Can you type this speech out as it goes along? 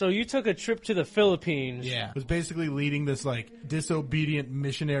So you took a trip to the Philippines. Yeah. It was basically leading this, like, disobedient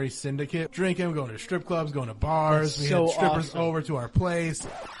missionary syndicate. Drinking, going to strip clubs, going to bars. That's we so had strippers awesome. over to our place.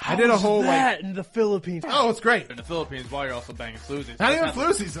 How I did a was whole, that in the Philippines. oh, it's great. In the Philippines, while you're also banging floozies. Not even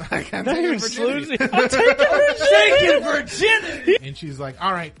floozies. I can't Not take even it virginity. sloozy. I'm taking virginity. And she's like,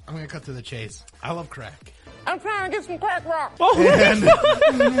 all right, I'm going to cut to the chase. I love crack. I'm trying to get some crack rock.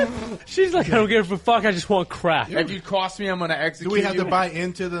 And She's like, I don't give a fuck. I just want crack. If you cross me, I'm going to execute do we have you. to buy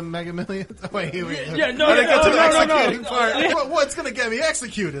into the Mega Millions? Oh, wait, Yeah, no, I didn't get to the no. executing part. What's going to get me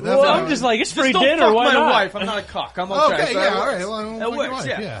executed? That's Well, what I'm just like, it's free Just don't dinner. fuck Why my not? wife. I'm not a cock. I'm okay. Okay, So yeah, that all right. works. Well, That fuck works,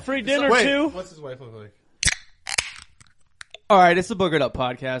 your wife, yeah. Free dinner Wait, too. what's his wife look like? All right, it's the Boogered Up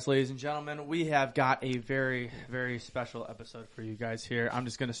Podcast, ladies and gentlemen. We have got a very, very special episode for you guys here. I'm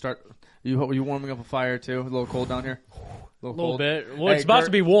just going to start. You warming up a fire too? A little cold down here? A little bit. Well, Hey, it's about Gert,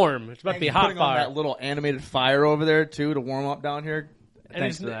 to be warm. It's about to be Thanks hot for putting on fire. that little animated fire over there too to warm up down here. And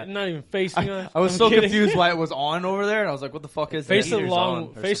Thanks it's for that. not even facing us. I was I'm so kidding. confused why it was on over there, and I was like, "What the fuck is Face that?" it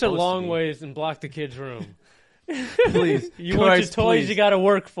long, They're face it supposed to long be. ways and block the kid's room. Please, You want your Christ, toys, please. you got to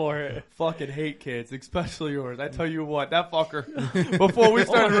work for it. Fucking hate kids, especially yours. I tell you what, that fucker. Before we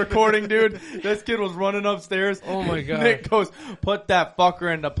started recording, dude, this kid was running upstairs. Oh my God. Nick goes, "Put that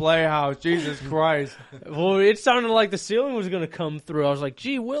fucker in the playhouse." Jesus Christ. Well, it sounded like the ceiling was going to come through. I was like,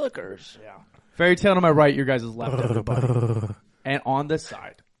 gee, Willikers. Yeah. Fairy tale to my right, your guys' left, everybody. And on this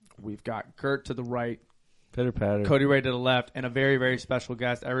side, we've got Gert to the right, Pitter patter. Cody Ray to the left, and a very, very special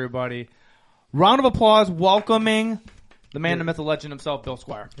guest, everybody. Round of applause welcoming the man, the myth, the legend himself, Bill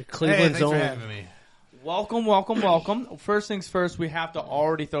Squire. Hey, Cleveland's thanks for own. having me. Welcome, welcome, welcome. First things first, we have to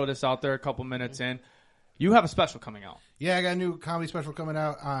already throw this out there a couple minutes in. You have a special coming out. Yeah, I got a new comedy special coming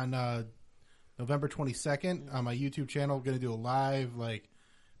out on November 22nd on my YouTube channel. Going to do a live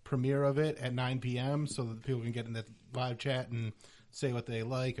premiere of it at 9 p.m. so that people can get in that live chat and say what they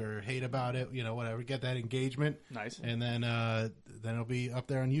like or hate about it, whatever. Get that engagement. Nice. And then it'll be up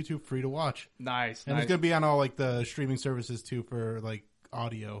there on YouTube, free to watch. Nice, And nice. it's going to be on all the streaming services too for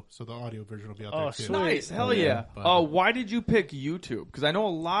audio. So the audio version will be out there too. sweet. Nice, hell yeah. But- Why did you pick YouTube? Because I know a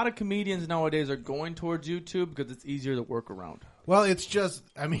lot of comedians nowadays are going towards YouTube because it's easier to work around. Well, it's just,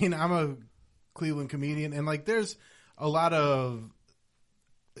 I'm a Cleveland comedian, and there's a lot of,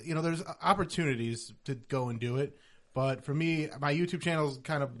 there's opportunities to go and do it. But for me, my YouTube channel is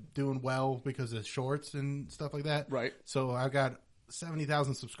kind of doing well because of shorts and stuff like that. Right. So I've got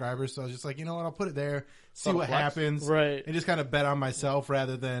 70,000 subscribers. So I was just like, you know what, I'll put it there, see Little what flex. happens. Right. And just kind of bet on myself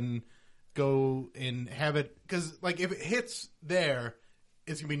rather than go and have it. Because, if it hits there,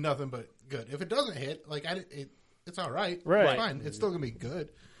 it's going to be nothing but good. If it doesn't hit, it's all right. Right. It's fine. It's still going to be good.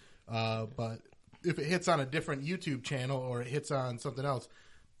 But if it hits on a different YouTube channel or it hits on something else,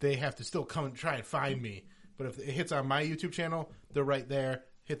 they have to still come and try and find me. But if it hits on my YouTube channel, they're right there.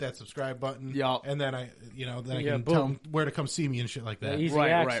 Hit that subscribe button. Yeah. And then I can boom. tell them where to come see me and shit like that. Easy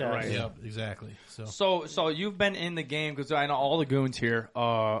Right, access. right, right. Yeah, exactly. So So you've been in the game because I know all the goons here.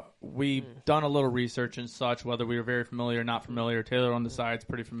 We've done a little research and such, whether we were very familiar or not familiar. Taylor on the side's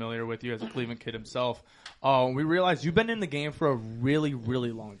pretty familiar with you as a Cleveland kid himself. We realized you've been in the game for a really,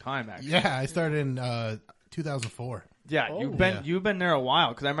 really long time, actually. yeah, I started in 2004. Yeah, you've been there a while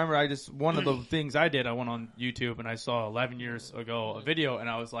because I remember one of the things I did, I went on YouTube and I saw 11 years ago a video and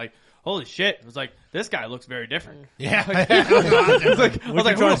I was like, holy shit! I was like, this guy looks very different. Yeah, I was like, who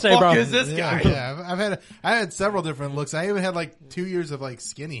trying to the say, fuck bro? is this guy? Yeah. I had several different looks. I even had 2 years of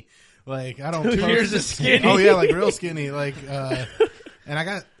skinny. I don't 2 years of skinny. Oh yeah, real skinny. And I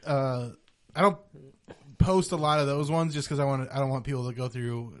got I don't post a lot of those ones just because I don't want people to go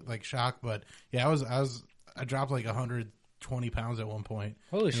through shock. But yeah, I dropped 120 pounds at one point.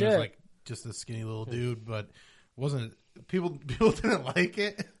 Holy And shit. It was just a skinny little dude, but wasn't people didn't like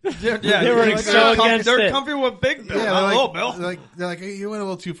it. Yeah, They were so against they're it. comfy with Big Bill. Yeah, not they're little Bill. they're like, hey, you went a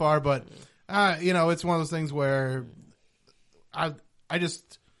little too far, but it's one of those things where I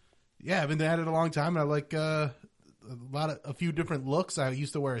just I've been at it a long time, and I like a few different looks. I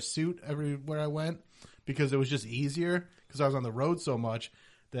used to wear a suit everywhere I went because it was just easier because I was on the road so much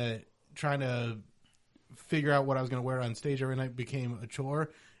that trying to figure out what I was going to wear on stage every night became a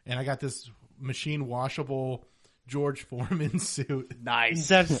chore. And I got this machine washable George Foreman suit. Nice.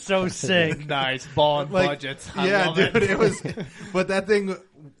 That's so sick. Nice. Ball and budgets. I love dude, it. it was, but that thing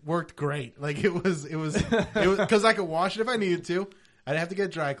worked great. It was because I could wash it if I needed to. I'd have to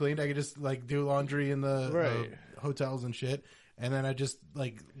get dry cleaned. I could just do laundry in the Right. hotels and shit. And then I just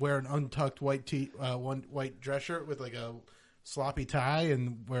wear an untucked white one white dress shirt with a sloppy tie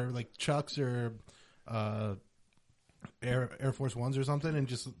and wear Chucks or Air Force Ones or something, and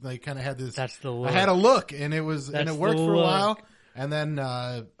just kind of had this. That's the look. I had a look, and it worked That's for a the while. And then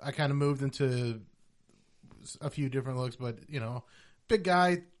I kind of moved into a few different looks, but big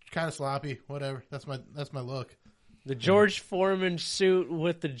guy, kind of sloppy, whatever. That's my look. The George Foreman suit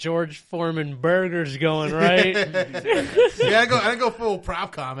with the George Foreman burgers going, right? Yeah, I go full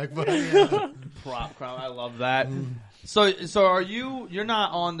prop comic, but Prop crowd, I love that. So are you're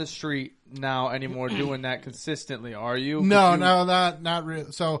not on the street now anymore doing that consistently, are you? No, not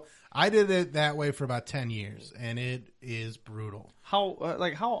really. So I did it that way for about 10 years, and it is brutal.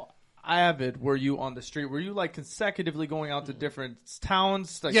 How avid were you on the street? Were you like consecutively going out to different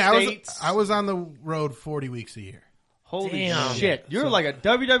towns, like Yeah, states? I was on the road 40 weeks a year. Holy Damn. shit! You're like a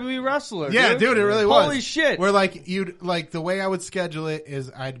WWE wrestler. Yeah, dude, it really was. Holy shit! Where the way I would schedule it is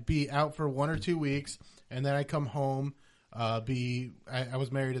I'd be out for 1 or 2 weeks, and then I'd come home. I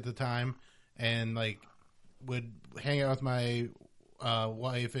was married at the time, and would hang out with my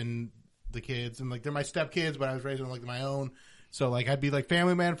wife and the kids, and they're my stepkids, but I was raising them like my own. So I'd be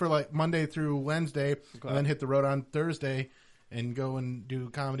family man for Monday through Wednesday, and then hit the road on Thursday, and go and do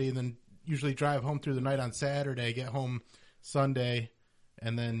comedy, and then usually drive home through the night on Saturday, get home Sunday,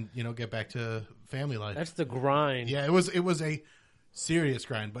 and then get back to family life. That's the grind. Yeah, it was a serious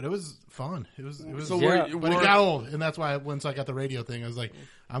grind, but it was fun. It was. So Yeah. But it got old, and that's why once I got the radio thing, I was like,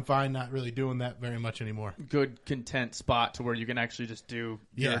 I'm fine, not really doing that very much anymore. good content spot to where you can actually just do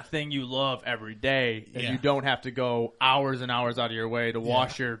your Yeah. thing you love every day, and Yeah. you don't have to go hours and hours out of your way to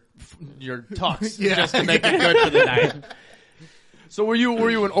wash your tux Yeah. just to make it good for the night. So were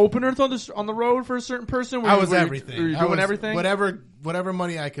you an opener on the road for a certain person? I was everything. Were you I doing was everything? whatever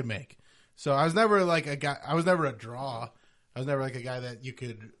money I could make. So I was never a guy. I was never a draw. I was never a guy that you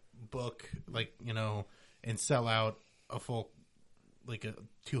could book and sell out a full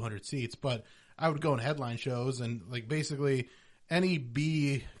 200 seats. But I would go in headline shows and basically any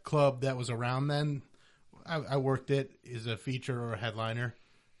B club that was around then. I worked it as a feature or a headliner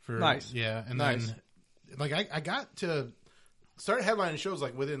for Nice. Yeah, and Nice. then I got to start headlining shows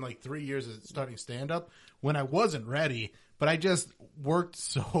within 3 years of starting stand up when I wasn't ready, but I just worked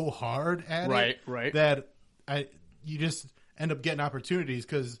so hard at it Right. that you just end up getting opportunities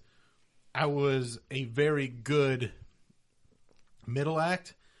because I was a very good middle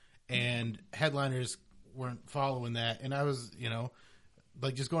act and headliners weren't following that, and I was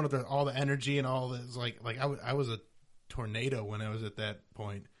just going with all the energy and all this I was a tornado when I was at that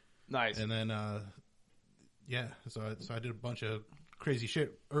point. Nice. And then yeah, so I did a bunch of crazy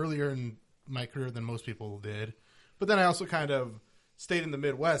shit earlier in my career than most people did. But then I also kind of stayed in the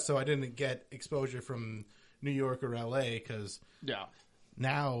Midwest, so I didn't get exposure from New York or LA because Yeah.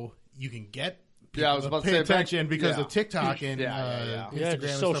 now you can get people Yeah, I was about to pay say, attention because yeah. of TikTok and Yeah. Instagram Yeah, and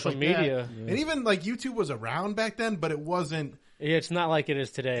just stuff social like media. that. And even YouTube was around back then, but it wasn't. Yeah, it's not like it is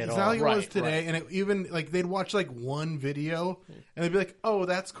today at It's all. not like it was Right, today, and it even they'd watch one video, and they'd be like, "Oh,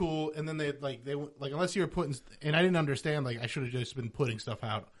 that's cool," and then they unless you were putting, and I didn't understand, I should have just been putting stuff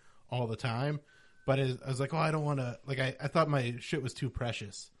out all the time, but I was like, "Oh, I don't want to," I thought my shit was too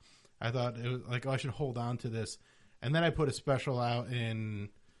precious. I thought it was I should hold on to this, and then I put a special out, and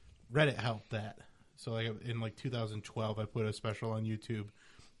Reddit helped that. So in 2012, I put a special on YouTube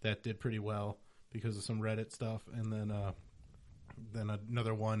that did pretty well because of some Reddit stuff, and then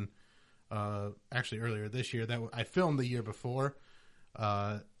another one actually earlier this year that I filmed the year before,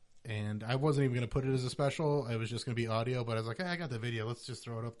 and I wasn't even going to put it as a special. It was just going to be audio, but I was like, hey, I got the video. Let's just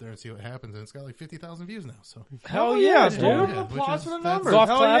throw it up there and see what happens. And it's got 50,000 views now. So Hell yeah, dude. dude. Yeah, Applause which for the is- numbers. Golf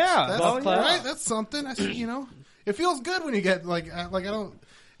Hell claps. yeah. that's Golf claps. right. That's something. It feels good when you get I don't.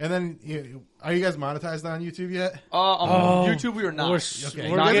 And then, are you guys monetized on YouTube yet? On YouTube, we are not. We're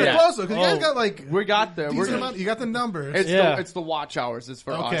Okay, we're not you guys yet. are close though, because you guys Oh. got We got there. decent amount. You got the numbers. It's the watch hours. It's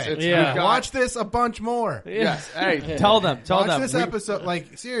for us. Okay. It's, Yeah. we've got- Watch this a bunch more. Yes. Hey, tell them. Tell Watch them. this We-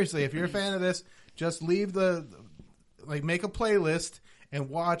 episode. Seriously, if you're a fan of this, just leave make a playlist and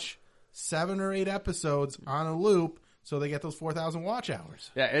watch 7 or 8 episodes on a loop so they get those 4,000 watch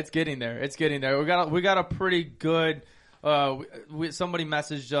hours. Yeah, it's getting there. It's getting there. We got a pretty good. Somebody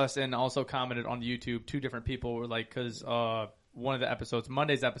messaged us and also commented on YouTube. 2 different people were because one of the episodes,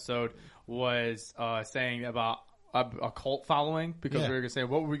 Monday's episode, was saying about a cult following because Yeah. we were going to say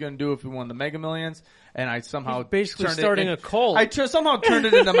what were we going to do if we won the Mega Millions, and I somehow He's basically turned starting it a cult. I somehow turned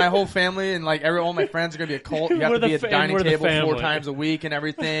it into my whole family and all my friends are going to be a cult. You have We're to be the at the fa- dining we're the table 4 family. times a week and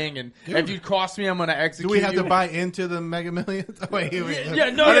everything. And if you cross me, I'm going to Do execute we have you. to buy into the Mega Millions? Oh, wait. Yeah,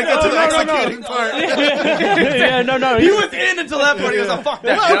 no, I didn't get to the no. executing part. yeah, no. He was in until that point. He was like, "Fuck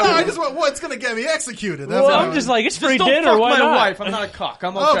that." No, you no, know? I just want what's going to get me executed. That's Well, what I'm just like, it's free Just dinner. don't fuck Why my not? wife. I'm not a cock.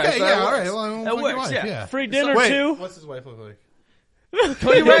 I'm okay. Okay, So yeah, that all works. right. Well, I won't That fuck your works, wife, yeah. Free dinner Wait, too. what's his wife look like?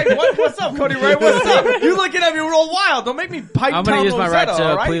 Cody Ray, what's up, Cody Ray? What's up? You looking at me real wild. Don't make me pipe I'm going to use my right Rosetta, to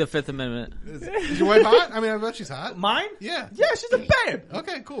all right? plead the Fifth Amendment. Is your wife hot? I mean, I bet she's hot. Mine? Yeah. Yeah, she's a babe.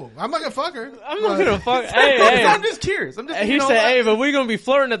 Okay, cool. I'm not gonna fuck her. I'm not gonna fuck. Hey, I'm hey. just curious. I'm just. He you know said, what? "Hey, but we're gonna be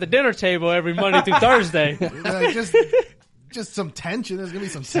flirting at the dinner table every Monday through Thursday." Just some tension. There's gonna be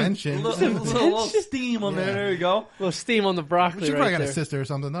some tension. little steam on there. Yeah. There you go. A little steam on the broccoli She right probably got there. a sister or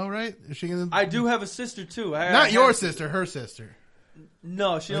something, though, right? Is she gonna? I do have a sister too. Not your sister, her sister.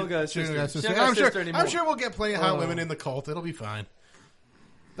 No, she don't got a She sister. don't got a She sister. don't got a sister anymore. I'm sure we'll get plenty of hot women in the cult. It'll be fine.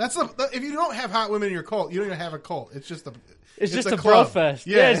 That's if you don't have hot women in your cult, you don't even have a cult. It's just a. It's just a bro club. fest.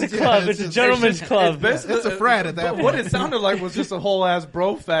 Yeah, it's a club. It's a just- gentleman's club. It's a frat at that But point. what it sounded like was just a whole ass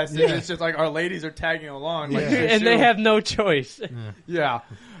bro fest. Yeah. It's just like our ladies are tagging along. Like, Yeah. And they have no choice. yeah.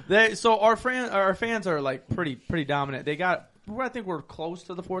 So our fans are like pretty dominant. They got. I think we're close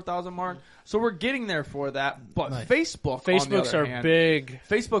to the 4,000 mark, so we're getting there for that. But Nice. Facebook, on the Facebooks other are hand, big.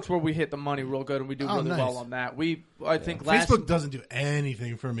 Facebook's where we hit the money real good, and we do really nice. well on that. I think last Facebook doesn't do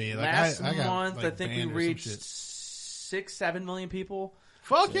anything for me. Like, last I got, month, like, I think we banned or some reached shit. 6-7 million people.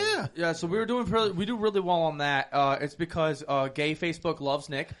 Fuck yeah! Yeah, so we do really well on that. It's because gay Facebook loves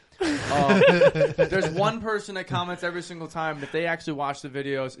Nick. There's one person that comments every single time. If they actually watch the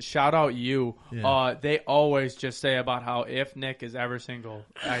videos, shout out you. Yeah. They always just say about how if Nick is ever single,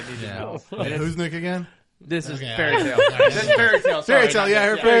 I need to know. And it's- Who's Nick again? this is Okay, fairy all tale. right. This is fairy tale. sorry, Fairy tale, not yeah, I Nick.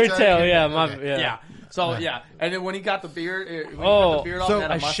 heard Fairy tale. tale, yeah. Okay. Yeah. So yeah, and then when he got the beard, when he got Oh, the beard off, so and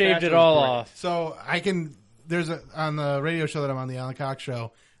had a I mustache, shaved it was all great. off. So I can. There's on the radio show that I'm on, the Alan Cox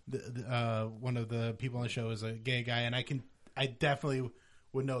show. One of the people on the show is a gay guy, and I definitely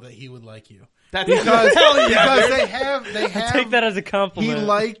would know that he would like you That's because hell yeah, because dude. they have Take that as a he compliment.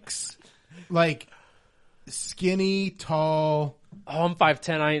 likes like skinny, tall. Oh, I'm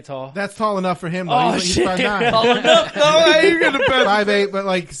 5'10". I ain't tall. That's tall enough for him. Though. Oh, he's shit. 5'9". Oh, no, you're gonna bet. 5'8", but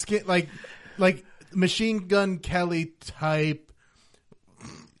like skin, like Machine Gun Kelly type,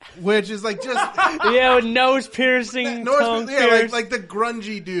 which is like just Yeah, with nose piercing, tongue yeah, pierced. like the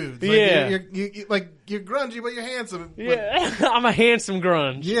grungy dudes. Like Yeah. you're grungy, but you're handsome. But- Yeah, I'm a handsome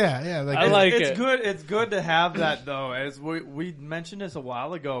grunge. yeah. Like, I like It's it. good. It's good to have that though. As we mentioned this a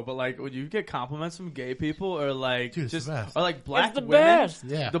while ago, but like when you get compliments from gay people, or like Dude, it's just the best. or like black It's the women, best.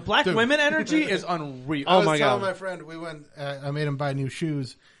 Yeah. the black Dude. women energy is unreal. I was my telling God. my friend we went. I made him buy new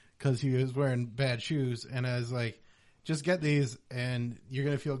shoes because he was wearing bad shoes, and I was like, "Just get these, and you're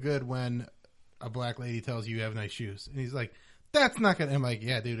gonna feel good when a black lady tells you have nice shoes." And he's like, "That's not gonna." I'm like,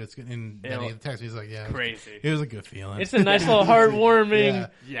 "Yeah, dude, it's good." And then he texted me, he's like, "Yeah, Crazy. It was a good feeling. It's a nice little heartwarming.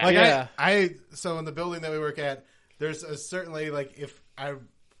 Yeah. Like Yeah. I so in the building that we work at, there's a certain lady, like if I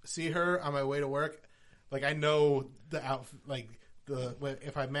see her on my way to work, like I know the outfit, like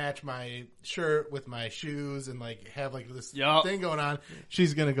if I match my shirt with my shoes and like have like this Yup. thing going on,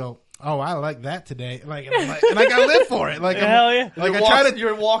 she's gonna go, "Oh, I like that today." Like, and I gotta live for it. Like, Hell yeah. Like your, I try to,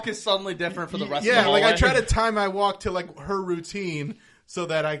 your walk is suddenly different for the rest of yeah, the like I hallway. try to time my walk to like her routine so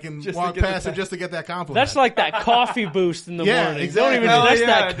that I can Just to walk get the past her text. just to get that compliment. That's like that coffee boost in the Yeah, morning. exactly. Don't even. Hell That's yeah,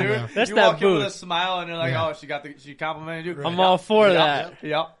 that. dude. That's you that walk in with a boost. smile and you're like, Yeah. "Oh, she complimented you." I'm all for Yep. that.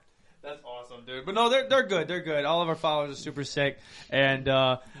 Yep. That's awesome, dude. But no, they're good. They're good. All of our followers are super sick. And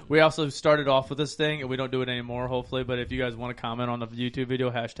we also started off with this thing, and we don't do it anymore, hopefully. But if you guys want to comment on the YouTube video,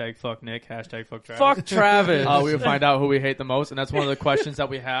 #FuckNick, #FuckTravis. Fuck Travis. We will find out who we hate the most, and that's one of the questions that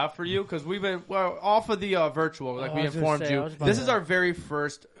we have for you, because we've been off of the virtual, like Oh, we I was gonna informed say, I you. was about This to- is our very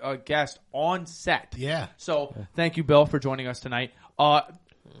first guest on set. Yeah. So thank you, Bill, for joining us tonight.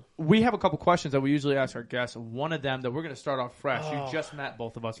 We have a couple questions that we usually ask our guests. One of them that we're going to start off fresh. You just met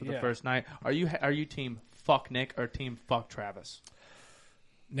both of us for the Yeah. first night. Are you team fuck Nick or team fuck Travis?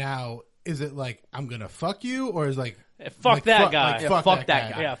 Now, is it like I'm gonna fuck you, or is like Fuck like, that fuck, guy. like, Yeah, fuck, fuck that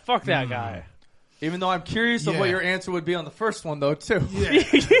that guy? Yeah, fuck that guy. Even though I'm curious of Yeah. what your answer would be on the first one, though, too. Yeah.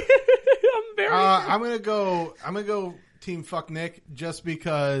 I'm very. I'm gonna go team fuck Nick just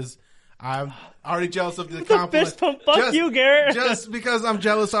because I'm already jealous of the compliments. fist pump. Fuck you, Garrett. Just because I'm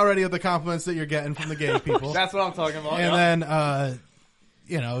jealous already of the compliments that you're getting from the gay people. That's what I'm talking about. And yeah.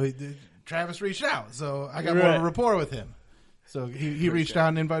 then, Travis reached out, so I got more of a rapport with him. So he reached out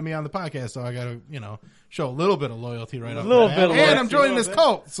and invited me on the podcast, so I got to, show a little bit of loyalty right off little the bat. bit of And loyalty. I'm joining this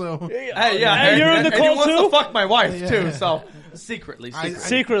cult, so Hey, yeah, Hey, you're in the and he cult, wants too? to fuck my wife Yeah. too. So secretly.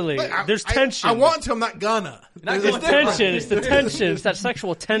 Secretly, Look, there's tension. I want to, I'm not gonna. Not There's gonna. a difference. tension. It's the tension. It's that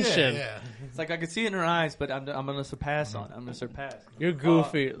sexual tension. Yeah. It's like I can see it in her eyes, but I'm going to surpass on it. I'm going to surpass. You're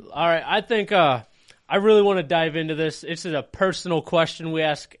goofy. All right, I think I really want to dive into this. This is a personal question we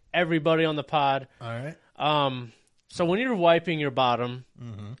ask everybody on the pod. All right. So when you're wiping your bottom,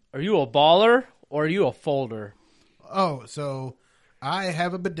 are you a baller or are you a folder? Oh, so I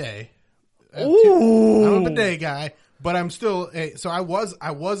have a bidet. Ooh. I'm a bidet guy, but I'm still. So I was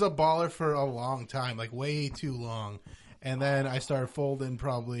a baller for a long time, like way too long, and then I started folding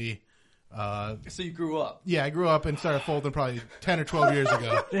probably. So you grew up. Yeah, I grew up and started folding probably 10 or 12 years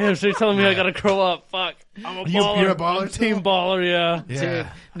ago. Damn, so you're telling me I gotta grow up. Fuck. I'm a baller. You're a baller I'm team too? baller, yeah. Yeah. Dude,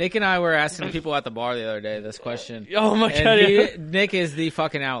 Nick and I were asking people at the bar the other day this question. Oh my god. And yeah. Nick is the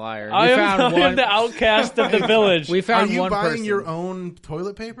fucking outlier. I am the outcast of the village. We Are found you one buying person. your own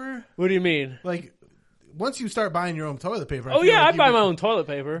toilet paper? What do you mean? Like, once you start buying your own toilet paper, I Oh feel yeah, like I buy my own toilet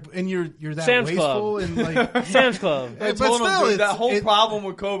paper. and you're that Sam's wasteful and like. Sam's Club. But Told him, still, dude, it's, that whole it- problem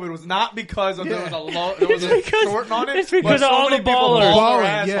with COVID was not because of there was It's a because- short on it. it's because but of all so many the people ballers. ball their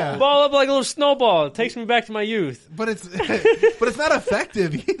Balling, yeah. assholes. Ball up like a little snowball. It takes me back to my youth. But it's not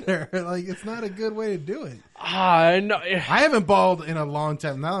effective either. Like it's not a good way to do it. I know. I haven't balled in a long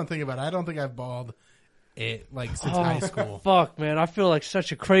time. Now that I'm thinking about it, I don't think I've balled it like since high school. Fuck, man. I feel like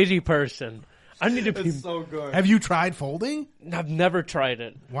such a crazy person. I need to be. It's so good. Have you tried folding? I've never tried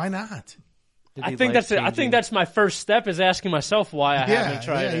it. Why not? I think that's it. I think that's my first step is asking myself why I haven't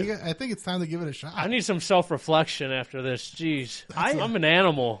tried it. I think it's time to give it a shot. I need some self-reflection after this. Jeez. I'm an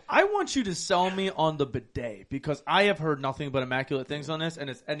animal. I want you to sell me on the bidet because I have heard nothing but immaculate things on this, and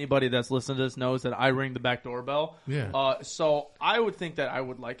it's anybody that's listened to this knows that I ring the back doorbell. Yeah. So I would think that I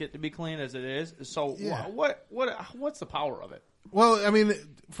would like it to be clean as it is. So Yeah. what's the power of it? Well, I mean,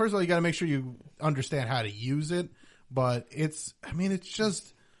 first of all, you got to make sure you understand how to use it. But it's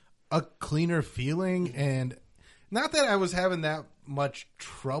just a cleaner feeling, and not that I was having that much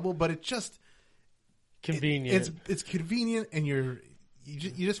trouble, but it just Convenient. It's convenient, and you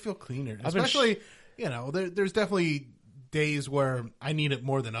just feel cleaner. Especially, there's definitely days where I need it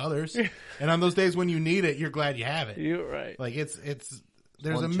more than others, and on those days when you need it, you're glad you have it. You're right. Like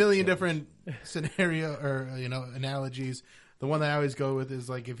there's a million different scenario or analogies. The one that I always go with is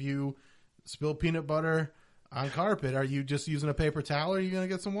like if you spill peanut butter on carpet, are you just using a paper towel or are you going to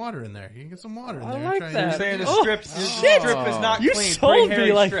get some water in there? You can get some water in I there. like Try- that. You're saying the Oh, strip, shit. strip is not You clean. sold Bring me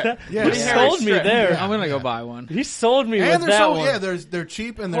Harry like strip. that. Yeah, You yeah. sold me Strip. there. I'm gonna go buy one. He sold me And with they're that so one. they're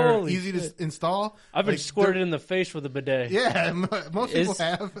cheap and they're Holy easy shit. to install. I've been Like, squirted they're- in the face with a bidet. Yeah, most people Is-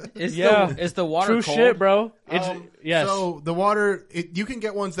 have. Is Yeah. is the water True cold? shit, bro. It's yes. So the water, you can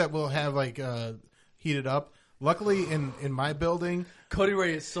get ones that will have like heated up. Luckily, in my building, Cody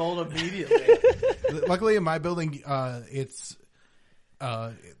Ray is sold immediately. luckily in my building, it's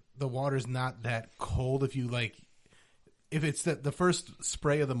the water's not that cold. If it's the first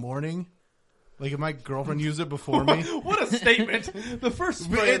spray of the morning, like if my girlfriend used it before me. What a statement! The first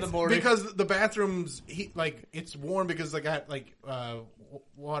spray in the morning. Because the bathrooms, it's warm because they got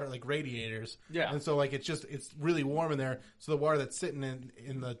water, like radiators. Yeah. And so it's really warm in there. So the water that's sitting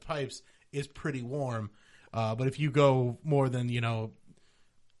in the pipes is pretty warm. But if you go more than,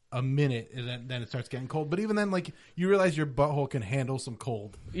 a minute, then it starts getting cold. But even then, you realize your butthole can handle some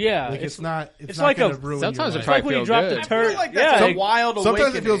cold. yeah. It's not it's not like going a- to ruin sometimes your it life. like when you feel drop good. the I turd. feel like that's yeah. a wild Sometimes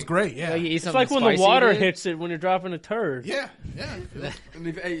awakening. it feels great, yeah. Like you eat It's something like when the spicy, water dude. hits it when you're dropping a turd. Yeah, yeah.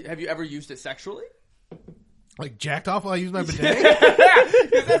 Have you ever used it sexually? Like jacked off while I use my bidet?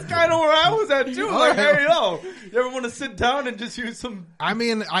 Because that's kind of where I was at too. Oh, Like, yeah. hey, yo, you ever want to sit down and just use some I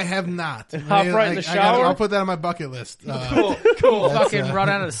mean, I have not. Hop right in the shower? I'll put that on my bucket list. cool? Fucking run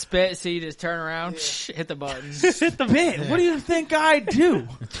out of the spit, so you just turn around, hit the buttons. Hit the bit. What do you think I do?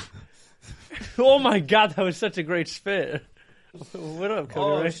 Oh my god, that was such a great spit. What up, Cody?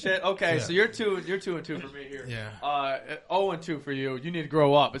 Oh Ray? shit! Okay, so you're 2-2 for me here. Yeah. 0-2 for you. You need to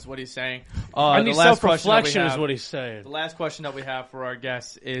grow up, is what he's saying. I need the last question that we self-reflection, is have- what he's saying. The last question that we have for our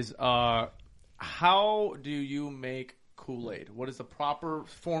guests is, how do you make Kool-Aid? What is the proper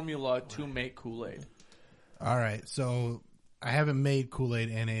formula to make Kool-Aid? All right. So I haven't made Kool-Aid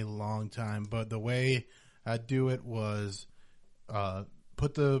in a long time, but the way I do it was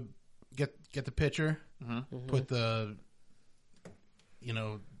get the pitcher, put the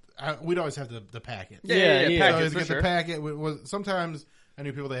we'd always have the packet. Yeah, So I packets, always for get sure. the packet. Sometimes I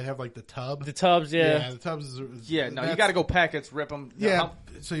knew people that have the tub. The tubs, yeah. The tubs. Yeah, no, you that's- got to go packets, rip them. Yeah.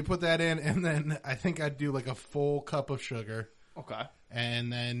 So you put that in, and then I think I'd do a full cup of sugar, Okay.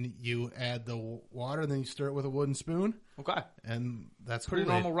 and then you add the water, and then you stir it with a wooden spoon, Okay. and that's Pretty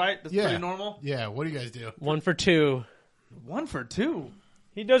Kool-Aid. normal, right? That's Yeah. pretty normal. Yeah. What do you guys do? 1 for 2. 1 for 2.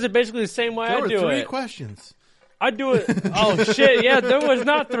 He does it basically the same way There I were do 3 it. questions. I do it. Oh shit! Yeah, there was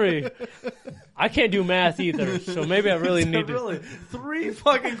not 3. I can't do math either, so maybe I really need to. Really? 3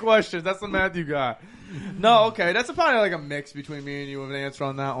 fucking questions. That's the math you got. No, okay. That's probably like a mix between me and you with an answer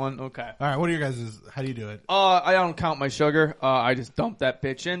on that one. Okay. All right, what are your guys'? How do you do it? I don't count my sugar. I just dump that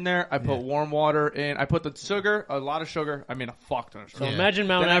bitch in there. I put warm water in. I put the sugar, a lot of sugar. I mean, a fuck ton of sugar. So imagine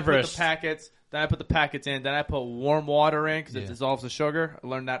Mount Then Everest. I put the packets. Then I put the packets in. Then I put warm water in because it dissolves the sugar. I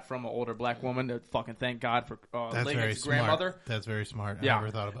learned that from an older black woman. That fucking thank God for That's very Lincoln's smart. grandmother. That's very smart. Yeah. I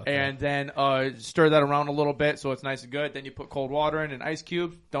never thought about and then stir that around a little bit so it's nice and good. Then you put cold water in and ice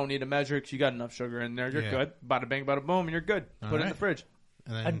cubes. Don't need to measure because you got enough sugar in there. You're good. Bada bing, bada boom, and you're good. Put it in the fridge.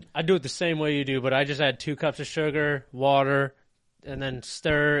 that. And then, I do it the same way you do, but I just add 2 cups of sugar, water, and then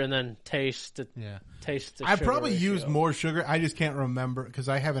stir, and then taste the I sugar probably ratio. use more sugar. I just can't remember because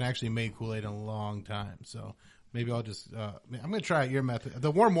I haven't actually made Kool-Aid in a long time. So maybe I'll just I'm going to try out your method.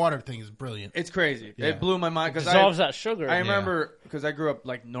 The warm water thing is brilliant. It's crazy. Yeah. It blew my mind because dissolves that sugar. I remember because I grew up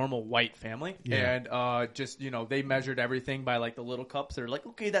like normal white family, and just they measured everything by like the little cups. They're like,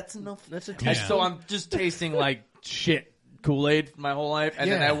 okay, that's enough. That's a And teaspoon. so I'm just tasting like shit Kool-Aid my whole life,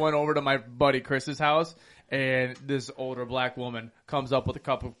 and then I went over to my buddy Chris's house, and this older black woman comes up with a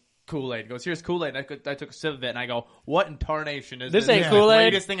cup of Kool-Aid. Goes, here's Kool-Aid. And I took a sip of it, and I go, what in tarnation is This this? ain't The Kool-Aid.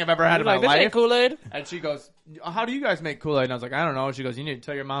 greatest thing I've ever had in You're my like, this life. ain't Kool-Aid. And she goes, how do you guys make Kool-Aid? And I was like, I don't know. She goes, you need to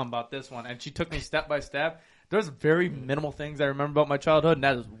tell your mom about this one. And she took me step by step. There's very minimal things I remember about my childhood, and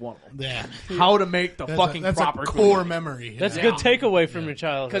that is one of them. Yeah. How to make the That's fucking that's proper a Kool-Aid. core memory. That's a good takeaway from your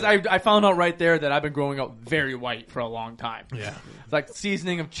childhood. Because I found out right there that I've been growing up very white for a long time. Yeah. It's like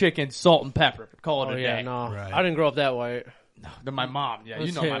seasoning of chicken, salt, and pepper. Call it Oh a yeah, day. no, Right. I didn't grow up that way. Then my mom. Yeah,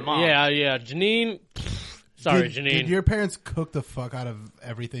 you know my mom. Yeah, Janine. Sorry, Did Janine. your parents cook the fuck out of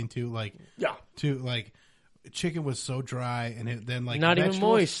everything too? Like, Yeah. like chicken was so dry, and then like Not even vegetables-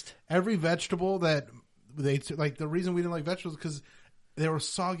 moist. Every vegetable that they like, the reason we didn't like vegetables because they were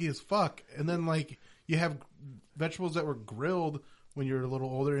soggy as fuck. And then like you have vegetables that were grilled when you're a little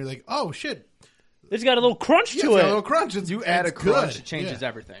older, and you're like, oh shit, It's got a little crunch yeah, to it's got it. a little crunch. You add a it's crunch, good. it changes Yeah.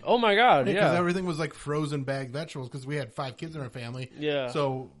 everything. Oh my god, Because yeah. everything was like frozen bagged vegetables because we had 5 kids in our family. Yeah.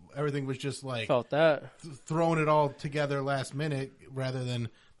 So everything was just like Felt that. throwing it all together last minute rather than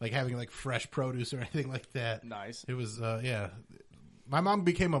like having like fresh produce or anything like that. Nice. It was My mom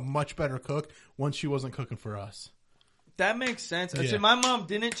became a much better cook once she wasn't cooking for us. That makes sense. And Yeah. see, my mom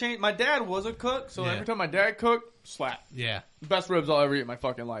didn't change. My dad was a cook, so Yeah. every time my dad cooked, slap. Yeah. Best ribs I'll ever eat in my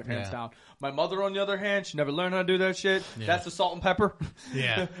fucking life, hands Yeah. down. My mother, on the other hand, she never learned how to do that shit. Yeah. That's the salt and pepper.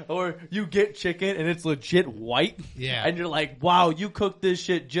 Yeah. Or you get chicken and it's legit white. Yeah. And you're like, wow, you cooked this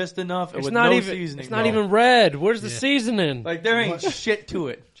shit just enough It's with not no even. seasoning. It's not bro. even red. Where's the Yeah. seasoning? Like, there ain't shit to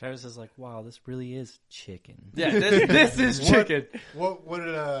it. Travis is like, wow, this really is chicken. Yeah, this is chicken. What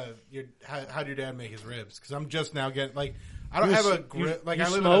did how did your dad make his ribs? Because I'm just now getting like I don't You have a s- grip. you- Like you I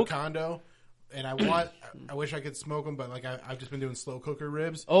live smoke? in a condo, and I wish I could smoke them, but like I've just been doing slow cooker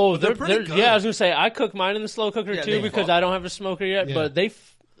ribs. Oh, But they're pretty good. yeah. I was gonna say I cook mine in the slow cooker Yeah, too they because fuck. I don't have a smoker yet. Yeah. But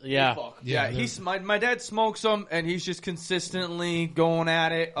yeah. Fuck. Yeah, Yeah, he's my dad smokes them, and he's just consistently going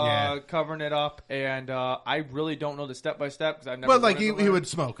at it, Yeah. covering it up. And I really don't know the step by step because I've never. But like wanted to he learn. would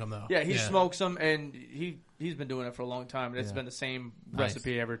smoke them though. Yeah, he smokes them, and he's been doing it for a long time. And it's Yeah. been the same Nice.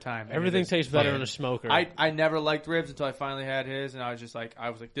 recipe every time. And Everything it is tastes better fucking- in a smoker. I never liked ribs until I finally had his, and I was like,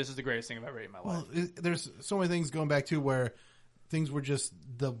 this is the greatest thing I've ever eaten in my life. Well, there's so many things going back to where things were just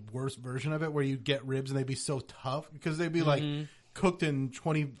the worst version of it, where you get ribs and they'd be so tough because they'd be like cooked in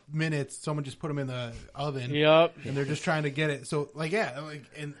 20 minutes. Someone just put them in the oven. Yep. And they're just trying to get it. So like, yeah, like,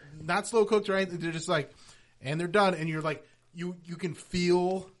 and not slow cooked or anything. They're just like, and they're done. And you're like, you can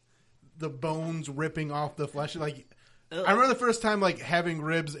feel the bones ripping off the flesh. Like, I remember the first time like having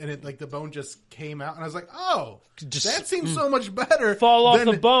ribs and it like the bone just came out and I was like, oh, Just- that seems so much better. Fall off than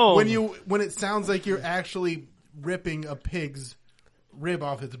the bone. when it sounds like you're actually ripping a pig's rib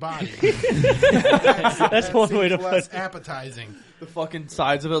off its body. That's one way to Seems put less it. appetizing. The fucking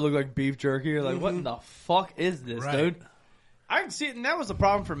sides of it look like beef jerky. You're like, what in the fuck is this, Right. dude? I can see it, and that was the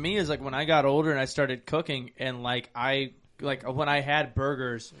problem for me. Is like when I got older and I started cooking, and like when I had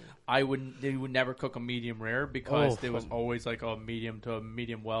burgers, they would never cook a medium rare because there was always like a medium to a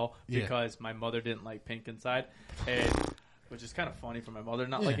medium well Yeah. because my mother didn't like pink inside, and which is kind of funny for my mother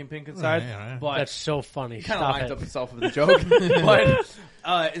not Yeah. liking pink inside, yeah. but That's so funny. kind of Stop lines it. up itself with a joke.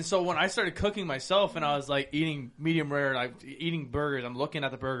 But and so when I started cooking myself and I was like eating medium rare, like eating burgers, I'm looking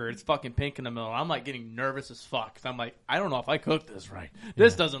at the burger, it's fucking pink in the middle. I'm like getting nervous as fuck. 'Cause I'm like, I don't know if I cooked this right.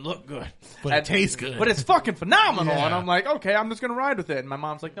 This doesn't look good, But it tastes good. But it's fucking phenomenal. Yeah. And I'm like, okay, I'm just gonna ride with it. And my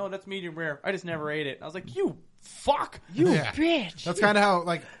mom's like, no, that's medium rare. I just never ate it. And I was like, you fuck, you Yeah. bitch. That's kind of how,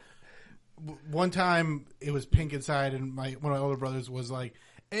 like, one time it was pink inside, and one of my older brothers was like,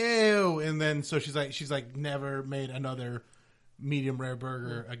 "Ew!" And then so she's like, never made another medium rare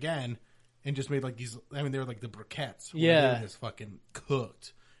burger again. and just made like these. I mean, they were like the briquettes. where Yeah. they were just fucking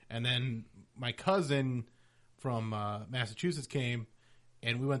cooked. And then my cousin from Massachusetts came,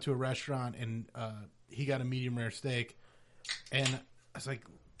 and we went to a restaurant, and he got a medium rare steak, and I was like,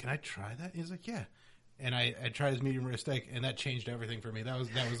 "Can I try that?" He's like, "Yeah." And I tried his medium rare steak, and that changed everything for me. That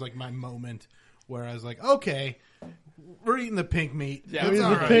was like my moment where I was like, "Okay, we're eating the pink meat. Yeah, It's it's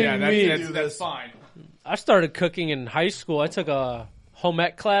all all right. right. Yeah, meat. that's this. fine. I started cooking in high school. I took a home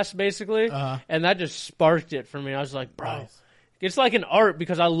ec class basically, and that just sparked it for me. I was like, bro, Nice. it's like an art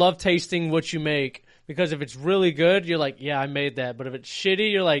because I love tasting what you make. Because if it's really good, you're like, yeah, I made that. But if it's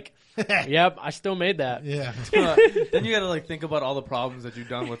shitty, you're like, yep, I still made that. Yeah." Then you got to like think about all the problems that you've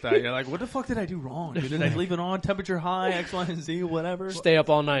done with that. You're like, what the fuck did I do wrong? Dude? Did I leave it on temperature high, X, Y, and Z, whatever? Stay up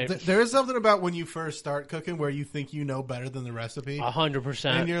all night. There is something about when you first start cooking where you think you know better than the recipe. 100%.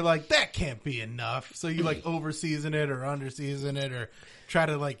 And you're like, that can't be enough. So you like over season it or under season it or try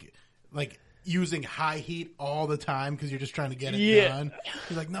to like using high heat all the time because you're just trying to get it done.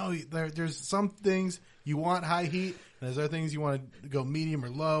 You're like, no, there's some things you want high heat, and there's other things you want to go medium or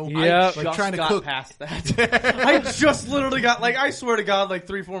low. Yeah. I like just trying to got cook. past that. I just literally got, like, I swear to God, like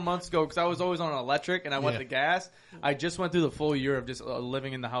 3-4 months ago, because I was always on electric and I went Yeah. to gas. I just went through the full year of just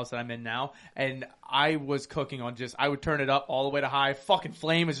living in the house that I'm in now, and I was cooking on I would turn it up all the way to high. Fucking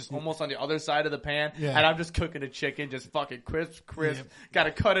flame is just almost on the other side of the pan, Yeah. and I'm just cooking a chicken, just fucking crisp. Got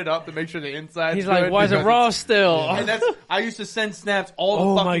to cut it up to make sure the inside's He's good like, why is it because raw still? And I used to send snaps all Oh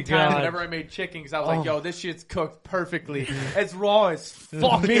the my fucking time God. whenever I made chicken because I was like, yo, this shit's cooked perfectly. It's raw as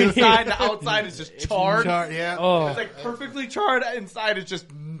fuck inside. The outside is just charred. Yeah. Oh, It's like perfectly charred. Inside is just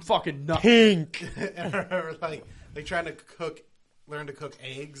fucking nothing. pink. or like trying to learn to cook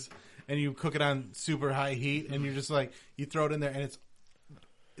eggs, and you cook it on super high heat, and you're just like, you throw it in there, and it's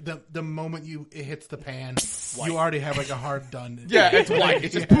the moment it hits the pan, you already have like a hard done. Yeah, it's white.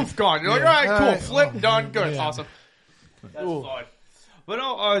 It's just poof gone. You're like, all right, cool. Flip, Oh, done, good, yeah. awesome. That's fun. But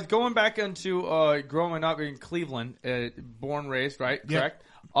no, going back into growing up in Cleveland, born, raised, right? Yep.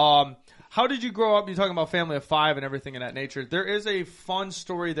 Correct. How did you grow up? You're talking about family of 5 and everything of that nature. There is a fun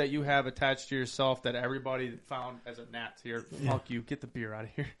story that you have attached to yourself that everybody found as a gnat here. Fuck you. Get the beer out of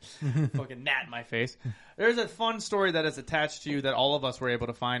here. Fucking gnat in my face. There's a fun story that is attached to you that all of us were able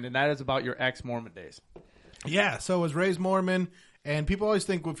to find, and that is about your ex-Mormon days. Yeah, so I was raised Mormon, and people always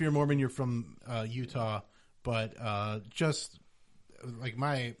think if you're Mormon, you're from Utah, but just like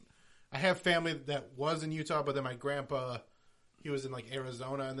I have family that was in Utah, but then my grandpa, he was in like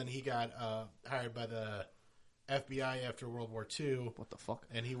Arizona, and then he got hired by the FBI after World War II. What the fuck?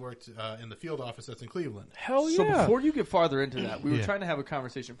 And he worked in the field office that's in Cleveland. Hell yeah. So before you get farther into that, we were Yeah. trying to have a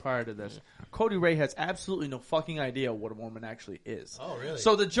conversation prior to this. Cody Ray has absolutely no fucking idea what a Mormon actually is. Oh, really?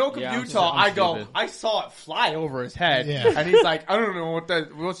 So the joke of Yeah, I'm Utah, stupid. I go, I saw it fly over his head, Yeah. and he's like, I don't know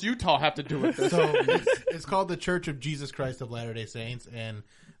what's Utah have to do with this. So it's called the Church of Jesus Christ of Latter-day Saints, and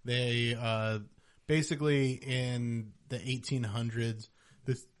they basically in the 1800s,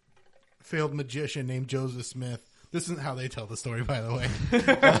 this failed magician named Joseph Smith. This isn't how they tell the story, by the way.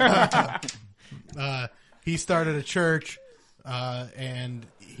 He started a church, and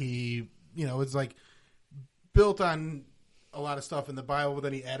he, it's like built on a lot of stuff in the Bible, but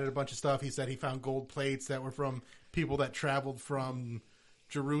then he added a bunch of stuff. He said he found gold plates that were from people that traveled from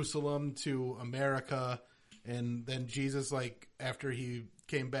Jerusalem to America, and then Jesus, like after he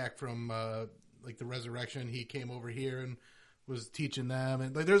came back from like the resurrection, he came over here and was teaching them,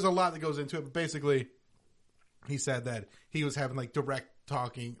 and like there's a lot that goes into it. But basically, he said that he was having like direct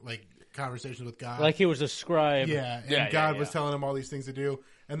talking, like conversations with God, Like he was a scribe. yeah, and Yeah, God yeah, was yeah. telling him all these things to do,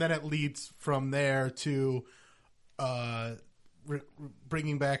 and then it leads from there to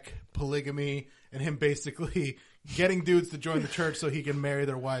bringing back polygamy and him basically getting dudes to join the church so he can marry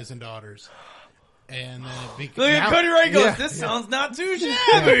their wives and daughters. And then Look at Cody Ray goes, Yeah, this yeah. sounds not too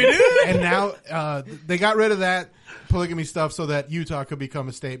shabby, dude. And now they got rid of that polygamy stuff so that Utah could become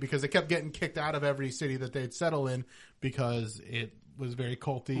a state, because they kept getting kicked out of every city that they'd settle in because it was very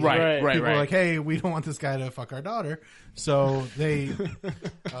culty. Right. People were like, hey, we don't want this guy to fuck our daughter. So they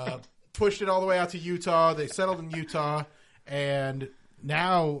pushed it all the way out to Utah. They settled in Utah. And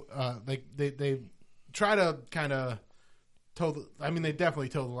now they try to kind of they definitely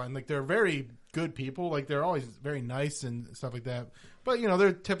toe the line. Like, they're very good people. Like, they're always very nice and stuff like that. But,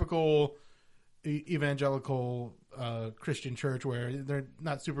 they're typical evangelical Christian church where they're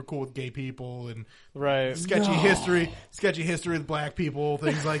not super cool with gay people and Right. sketchy history with black people,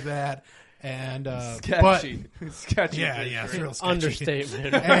 things like that. And Sketchy. but Sketchy. yeah, it's real sketchy.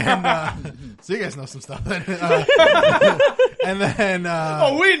 Understatement. And so you guys know some stuff. And then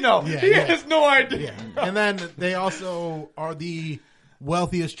Oh, we know. Yeah, he yeah. has no idea. yeah. And then they also are the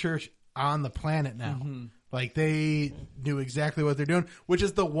wealthiest church on the planet now. Like they knew exactly what they're doing, which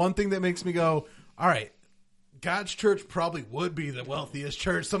is the one thing that makes me go, all right, God's church probably would be the wealthiest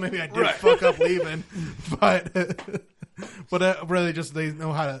church, so maybe I did fuck up leaving, but really just they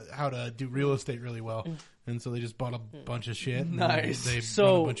know how to do real estate really well, and so they just bought a bunch of shit. And Nice. They So-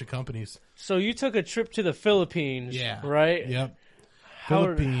 run a bunch of companies. So you took a trip to the Philippines, Yeah. right? Yep. How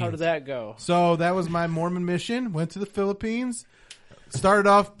Philippines. did that go? So that was my Mormon mission. Went to the Philippines. Started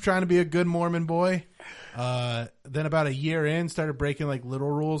off trying to be a good Mormon boy. Then about a year in, started breaking like little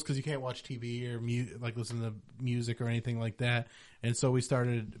rules because you can't watch TV or like listen to music or anything like that. And so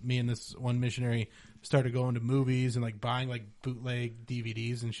me and this one missionary started going to movies and like buying like bootleg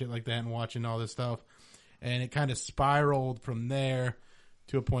DVDs and shit like that and watching all this stuff. And it kind of spiraled from there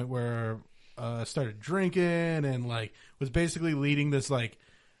to a point where I started drinking and like was basically leading this like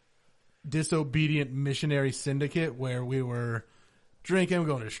disobedient missionary syndicate where we were drinking,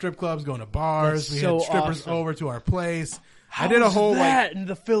 going to strip clubs, going to bars. That's We so had strippers awesome. over to our place. How I did a was whole that in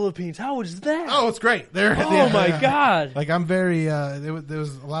the Philippines? How was that? oh, it's great. There. Oh my God. Like I'm very. There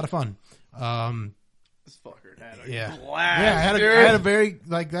was a lot of fun. This fucker had a Yeah. blast, Yeah. I dude. had a very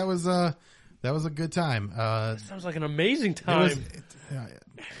like that was a good time. Sounds like an amazing It was, time.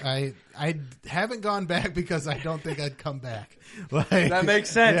 I haven't gone back because I don't think I'd come back. Like, That makes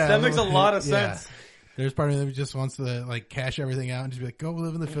sense. That makes a lot of yeah. sense. There's part of me that just wants to like cash everything out and just be like, go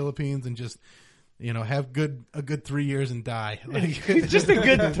live in the Philippines and just, have a good 3 years and die. Like, Just a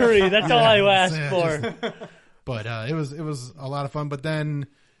good 3. That's all I asked yeah, for. but it was a lot of fun. But then,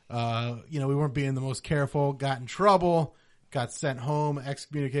 we weren't being the most careful, got in trouble, got sent home,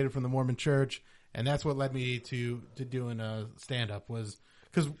 excommunicated from the Mormon Church, and that's what led me to doing a stand up. Was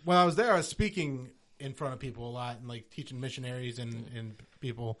because when I was there, I was speaking in front of people a lot and like teaching missionaries and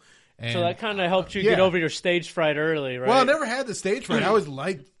people. And, So that kind of helped you get yeah. over your stage fright early, right? well, I never had the stage fright. I always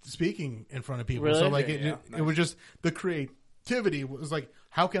liked speaking in front of people. Really? So like Yeah, it was just the creativity was like,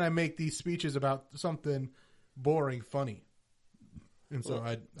 how can I make these speeches about something boring funny? And so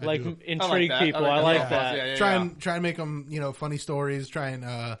I like do. intrigue that. people. I I like like that. that. Yeah, try and make them funny stories. Try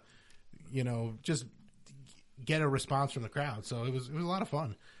and just get a response from the crowd. So it was a lot of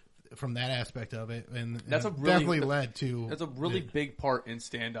fun from that aspect of it, and That's and a really- definitely led to That's a really big part in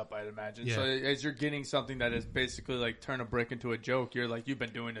stand-up, I'd imagine. Yeah. So as you're getting something that is basically like turn a brick into a joke, you're like, you've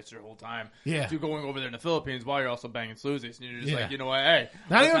been doing this your whole time. Yeah. You're going over there in the Philippines while you're also banging sloozies. And you're just Yeah. like, you know what, hey.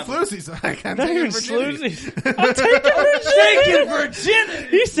 not let's even have a- floozies. Like, I'm Not taking even virginity. sloozies. I'm taking virginity.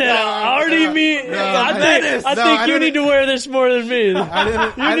 He said, "Already me." I think you need to wear this more than me.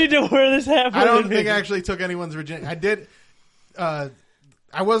 You need to wear this half. I more don't than think me. I actually took anyone's virginity. I did.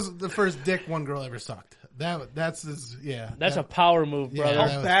 I was the first dick one girl ever sucked. That's That's a power move, Yeah. brother. That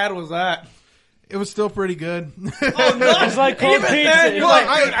How was- bad was that? It was still pretty good. It's like cold Even pizza. then, It's you're like,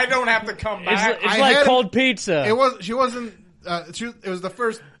 like, dude, I don't have to come it's, back. it's I like had- cold pizza. It was. She wasn't. It was the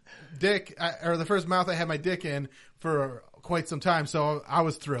first dick or the first mouth I had my dick in for quite some time. So I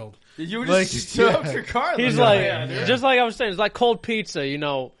was thrilled. You were like, just stoked yeah. regardless. He's Oh, like, yeah, dude. just like I was saying, it's like cold pizza.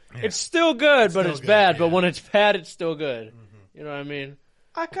 It's still good, but still it's good, bad. yeah. But when it's bad, it's still good. You know what I mean?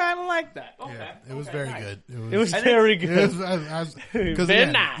 I kind of like that. Okay. Yeah, it was Okay, very nice. good. It was And very It good. was, Very because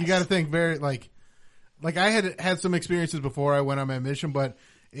nice. you got to think very like I had some experiences before I went on my mission, but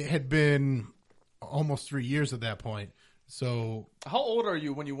it had been almost 3 years at that point. So How old are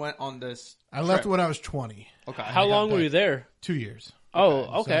you when you went on this? I left trip? when I was 20. Okay. How long were you there? 2 years. Oh, So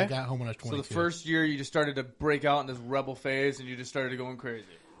okay. I got home when I was So 22. the first year you just started to break out in this rebel phase and you just started going crazy.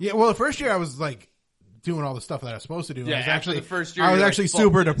 Yeah, well, the first year I was like doing all the stuff that I was supposed to do. Yeah, I was after actually the first year, I was you're actually like, fuck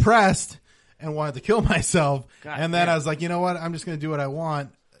super this. depressed and wanted to kill myself. God and then damn. I was like, you know what? I'm just going to do what I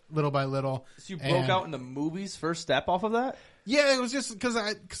want, little by little. So you broke And- out in the movies first step off of that? Yeah, it was just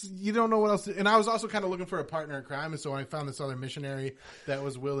because you don't know what else. And I was also kind of looking for a partner in crime, and so when I found this other missionary that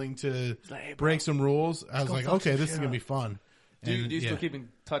was willing to like, hey, bro, break some rules, I was like, fuck okay, some this is shit gonna up. be fun. Do you And, still yeah. keep in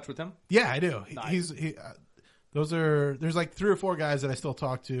touch with him? Yeah, I do. Nice. There's like 3 or 4 guys that I still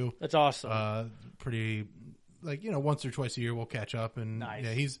talk to. That's awesome. Pretty, like once or twice a year we'll catch up, and Nice.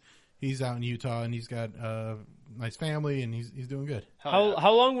 yeah, he's out in Utah and he's got a nice family and he's doing good.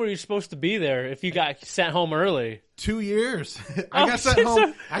 How long were you supposed to be there if you got sent home early? 2 years. Oh, I got sent shit,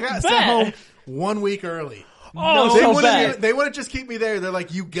 home. so I got bad. sent home 1 week early. Oh, They so wouldn't bad. even- they wouldn't just keep me there. They're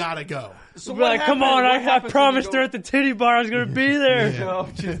like, you gotta go. So Be like, come on, I promised her at the titty bar I was going to be there. Oh,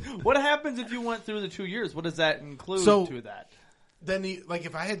 jeez. What happens if you went through the 2 years? What does that include So- to that? Then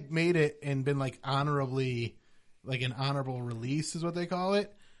if I had made it and been like honorably, like an honorable release is what they call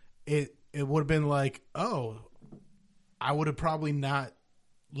it, it would have been like, oh, I would have probably not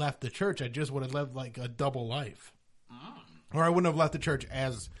left the church. I just would have lived like a double life. Or I wouldn't have left the church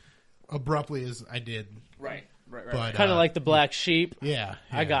as abruptly as I did. Right. But Kind of like the black sheep. yeah.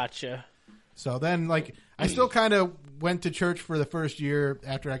 I gotcha. So then, like, I still kind of went to church for the first year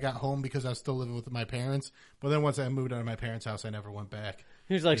after I got home because I was still living with my parents. But then once I moved out of my parents' house, I never went back.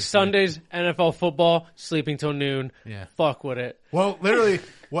 He was like, Sundays, NFL football, sleeping till noon. Yeah. Fuck with it. Well, literally,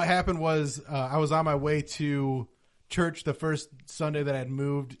 what happened was I was on my way to church the first Sunday that I had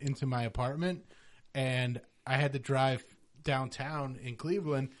moved into my apartment, and I had to drive downtown in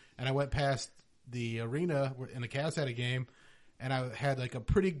Cleveland, and I went past the arena and the Cavs had a game, and I had like a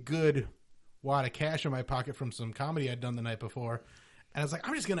pretty good wad of cash in my pocket from some comedy I'd done the night before. And I was like,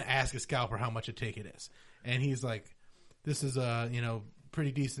 I'm just going to ask a scalper how much a ticket is. And he's like, this is a,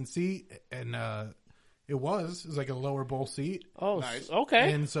 pretty decent seat. And it was like a lower bowl seat. Oh, nice.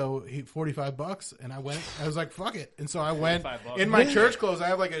 Okay. And so he $45, and I was like, fuck it. And so I went in my church clothes. I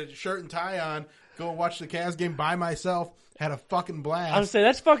have like a shirt and tie on, go watch the Cavs game by myself. Had a fucking blast. I would say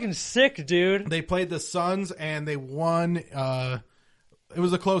that's fucking sick, dude. They played the Suns and they won. It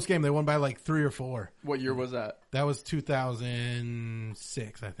was a close game. They won by like 3 or 4. What year was that? That was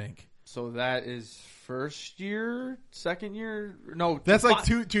 2006, I think. So that is first year, second year? No, that's like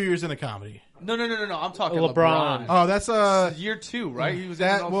two years in a comedy. No. I'm talking LeBron. Oh, that's year 2, right? He was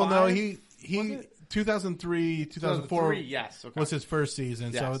that. in Well, no, 05? he 2003, 2004 yes, okay. was his first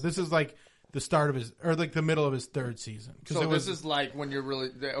season. Yes. So this is like the start of his, or like the middle of his third season. So this is like when you're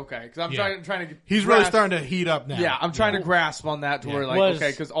really okay. Because I'm trying to. He's really starting to heat up now. Yeah, I'm trying to grasp on that to where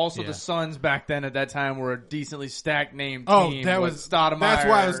okay, because also the Suns back then at that time were a decently stacked named team. Oh, that was Stoudemire. That's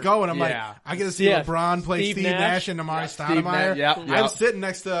why I was going. I'm like, I get to see LeBron play Steve Nash and Amari Stoudemire. I was sitting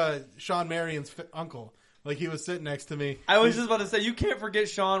next to Sean Marion's uncle. Like, he was sitting next to me. I was just about to say, you can't forget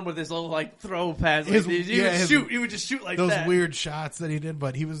Sean with his little, like, throw pass. He would just shoot like those that. Weird shots that he did,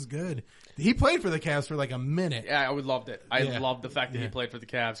 but he was good. He played for the Cavs for like a minute. Yeah, I loved it. I loved the fact that he played for the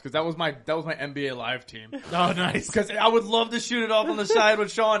Cavs because that was my NBA Live team. Oh, nice. Because I would love to shoot it off on the side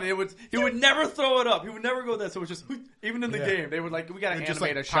with Sean. He would never throw it up. He would never go that. So it was just even in the game they would we got to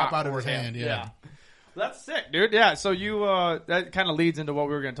animate a shot out of for his him. hand. Yeah. That's sick, dude. Yeah, so you that kind of leads into what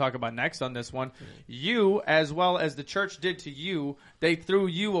we were going to talk about next on this one. You, as well as the church did to you, they threw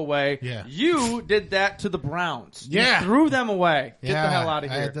you away. Yeah. You did that to the Browns. Yeah. You threw them away. Get the hell out of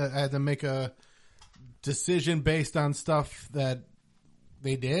here. I had to make a decision based on stuff that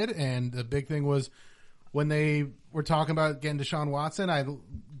they did, and the big thing was when they were talking about getting Deshaun Watson, I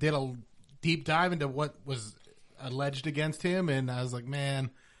did a deep dive into what was alleged against him, and I was like,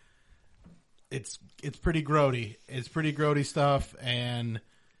 man, it's pretty grody. It's pretty grody stuff, and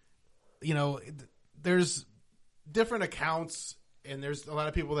there's different accounts, and there's a lot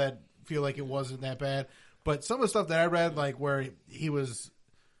of people that feel like it wasn't that bad. But some of the stuff that I read, like where he was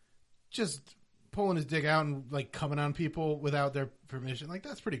just pulling his dick out and like coming on people without their permission, like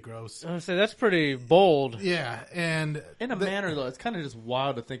that's pretty gross. I would say that's pretty bold. Yeah, and in a manner though, it's kind of just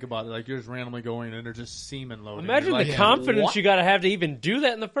wild to think about it. Like you're just randomly going and they're just semen loading. Imagine the confidence you got to have to even do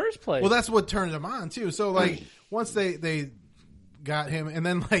that in the first place. Well, that's what turned him on too. So like once they got him and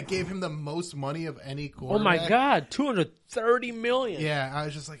then like gave him the most money of any quarterback. Oh my God, $230 million. Yeah, I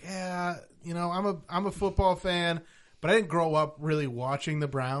was just like, I'm a football fan. But I didn't grow up really watching the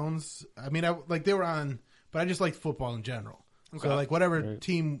Browns. I mean, they were on, but I just liked football in general. Okay. So, like, whatever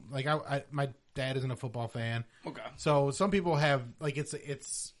team, like, my dad isn't a football fan. Okay. So, some people have, like,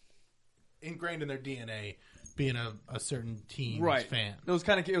 it's ingrained in their DNA being a certain team's fan. It was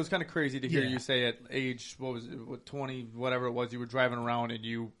kind of crazy to hear you say at age, 20, whatever it was, you were driving around and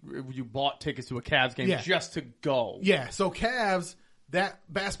you bought tickets to a Cavs game just to go. Yeah. So, Cavs,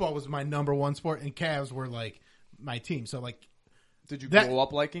 basketball was my number one sport, and Cavs were, like, my team. So like, did you grow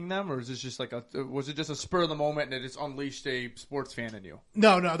up liking them, or is this just like was it just a spur of the moment and it just unleashed a sports fan in you?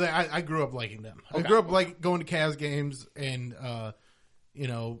 No, I grew up liking them. Okay. I grew up like going to Cavs games, and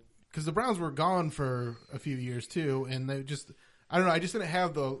because the Browns were gone for a few years too, and they just I don't know. I just didn't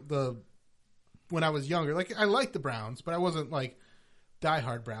have the when I was younger. Like I liked the Browns, but I wasn't like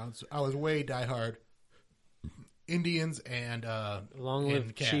diehard Browns. I was way diehard Indians and long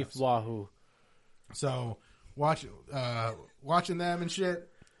live Chief Wahoo. So. Watching them and shit,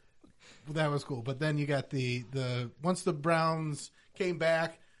 that was cool. But then you got the once the Browns came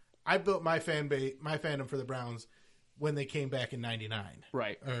back, I built my fandom for the Browns when they came back in '99.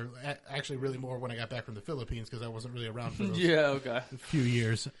 Right. Or actually, really more when I got back from the Philippines because I wasn't really around for those a few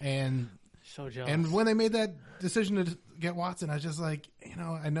years. And so jealous. And when they made that decision to get Watson, I was just like,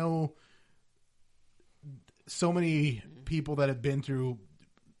 I know so many people that have been through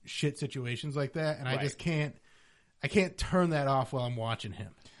shit situations like that, and I just can't turn that off while I'm watching him.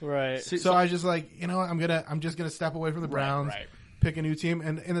 Right. So I was just like, I'm just gonna step away from the Browns. Right. pick a new team.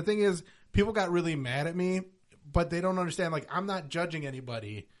 And the thing is, people got really mad at me, but they don't understand. Like, I'm not judging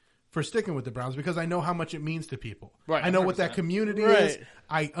anybody for sticking with the Browns because I know how much it means to people. Right, I know 100%. what that community is.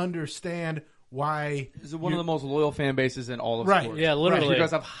 I understand why. This is one of the most loyal fan bases in all of Right. sports. Yeah, literally.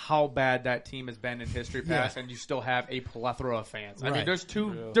 Because of how bad that team has been in history past, and you still have a plethora of fans. I mean,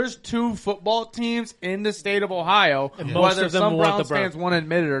 Right. there's two football teams in the state of Ohio, And most whether of them some want Browns the Browns. fans want to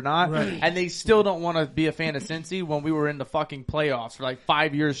admit it or not, Right. and they still don't want to be a fan of Cincy when we were in the fucking playoffs for like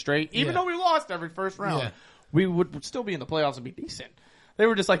 5 years straight. Even Yeah. though we lost every first round, Yeah. we would still be in the playoffs and be decent. They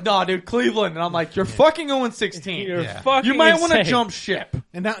were just like, nah, dude, Cleveland. And I'm like, you're fucking 0-16. You're Yeah. fucking You might want to insane. jump ship.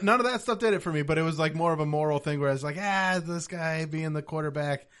 And none of that stuff did it for me, but it was like more of a moral thing where I was like, this guy being the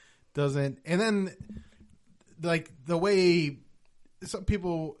quarterback doesn't. And then, like, the way some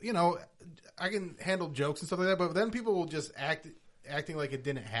people, I can handle jokes and stuff like that, but then people will just acting like it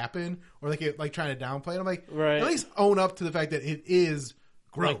didn't happen or like trying to downplay it. I'm like, Right. at least own up to the fact that it is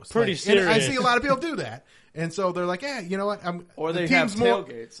gross. Like, pretty and I serious. see a lot of people do that. And so they're like, you know what? Or the they have team's more-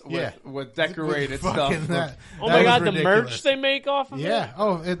 tailgates Yeah. with decorated With stuff. fucking that. Oh That my was god, the ridiculous. merch they make off of it? Yeah.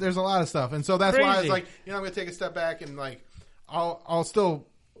 Oh, there's a lot of stuff, and so that's why I was Crazy. like, I'm going to take a step back and like, I'll still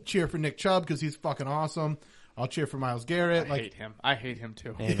cheer for Nick Chubb because he's fucking awesome. I'll cheer for Myles Garrett. I hate him. I hate him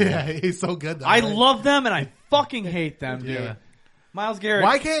too. Yeah, he's so good. Though, I right? love them and I fucking hate them, dude. Yeah. Myles Garrett.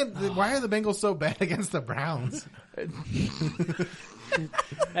 Why are the Bengals so bad against the Browns?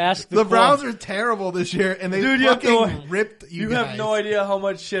 Ask The Browns are terrible this year, and they Dude, you have fucking no- ripped you You guys. have no idea how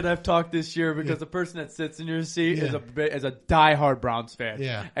much shit I've talked this year because the person that sits in your seat Yeah. is a diehard Browns fan.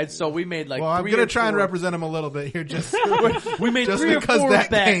 Yeah. And so we made like Well, I'm three going or to try and four- represent him a little bit here, just We made just 3 or because 4 that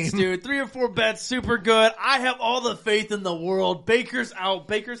bets, game. dude. 3 or 4 bets, super good. I have all the faith in the world. Baker's out.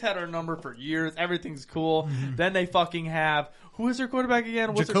 Baker's had our number for years. Everything's cool. Then they fucking have, who is their quarterback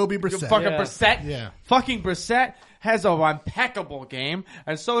again? What's Jacoby their- Brissett. Fucking Yeah. Brissett. Yeah. Fucking Brissett has an impeccable game,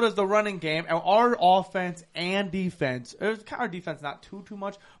 and so does the running game. And our offense and defense, our defense not too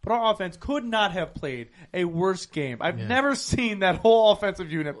much, but our offense could not have played a worse game. I've never seen that whole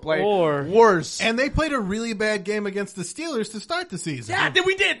offensive unit play Or- worse. And they played a really bad game against the Steelers to start the season. Yeah,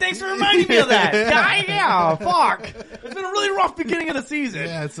 we did. Thanks for reminding me of that. Yeah, fuck. It's been a really rough beginning of the season.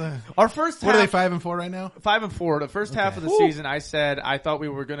 Yeah, it's Our first what are they, half, 5-4 right now? 5-4. The first half of the season, I said I thought we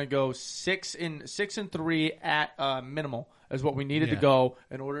were going to go 6-3 at minimal is what we needed to Yeah. go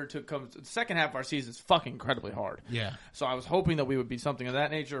in order to come. The second half of our season is fucking incredibly hard. Yeah. So I was hoping that we would be something of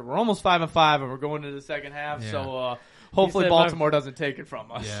that nature. We're almost 5-5, and we're going into the second half. Yeah. So hopefully said Baltimore doesn't take it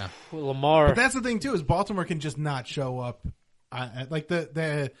from us. Yeah. Lamar. But that's the thing too, is Baltimore can just not show up. Like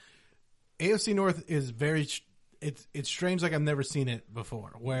the AFC North is very. It's strange. Like I've never seen it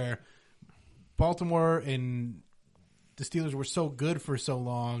before, where Baltimore and the Steelers were so good for so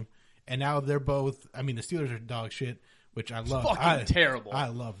long, and now they're both. I mean, the Steelers are dog shit, which I love. fucking terrible. I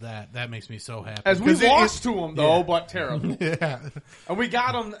love that. That makes me so happy. As we 'Cause it- lost to them, though, yeah. but terrible. Yeah. And we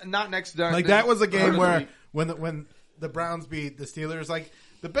got them not next to Like that was a game where week. when the Browns beat the Steelers, like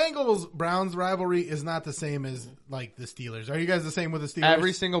the Bengals Browns rivalry is not the same as like the Steelers. Are you guys the same with the Steelers?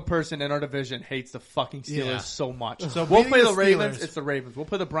 Every single person in our division hates the fucking Steelers Yeah. so much. So we'll beating play the the Ravens. Steelers- It's the Ravens. We'll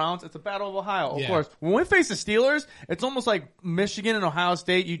play the Browns. It's the Battle of Ohio. Of Yeah. course. When we face the Steelers, it's almost like Michigan and Ohio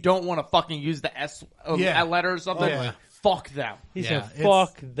State. You don't want to fucking use the S Yeah. letter or something. Oh, yeah. Fuck them. He Yeah, said, it's-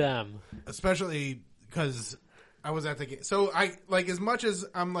 fuck them. especially because I was at the game. So I like as much as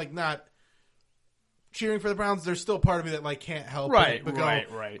I'm like not cheering for the Browns, there's still part of me that like can't help Right, but go,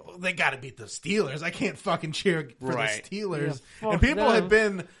 right. "Oh, they got to beat the Steelers. I can't fucking cheer for Right. the Steelers. Yeah, fuck and people them. had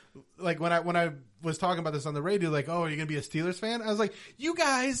been like when I was talking about this on the radio, like, oh, are you gonna be a Steelers fan? I was like, you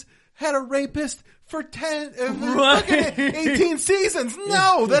guys had a rapist for 18 seasons.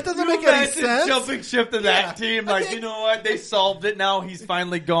 No, that doesn't make any Imagine sense. jumping ship to that Yeah. team. I Like, can't- you know what? They solved it. Now he's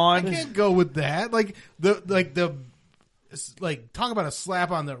finally gone. I can't go with that. Like talk about a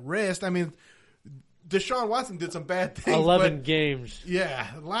slap on the wrist. I mean, Deshaun Watson did some bad things. 11 but games. yeah,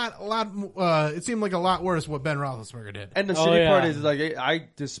 a lot. It seemed like a lot worse what Ben Roethlisberger did. And the Oh, shitty yeah. part is like I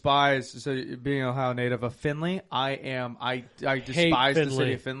despise being an Ohio native of Findlay. I despise the city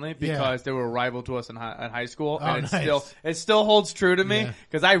Findlay. of Findlay because they were a rival to us in high school, Oh, and nice. it still holds true to me Yeah.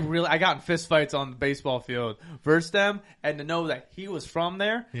 because I got in fist fights on the baseball field versus them, and to know that he was from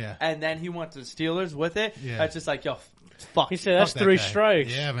there, Yeah. and then he went to the Steelers with it. Yeah. That's just like fuck. He said, that's Fuck that 3 guy.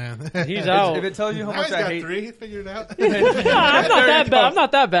 strikes. Yeah, man. He's out. If it tells you how Now much he's I got hate. 3. He figured it out. I'm not that bad. I'm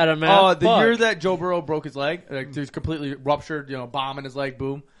not that bad at math. The Fuck. year that Joe Burrow broke his leg, like he was completely ruptured, bomb in his leg,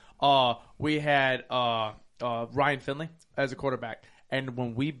 boom. We had Ryan Finley as a quarterback, and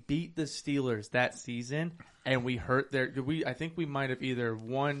when we beat the Steelers that season, and we hurt I think we might have either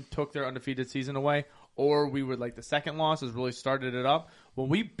took their undefeated season away, or we would like the second loss has really started it up. When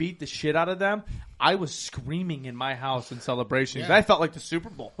we beat the shit out of them, I was screaming in my house in celebration. Yeah. I felt like the Super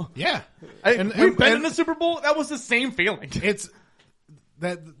Bowl. Yeah. We've been in the Super Bowl. That was the same feeling. It's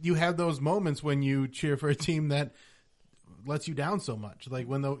that you have those moments when you cheer for a team that lets you down so much. Like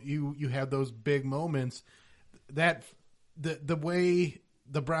when you have those big moments that the way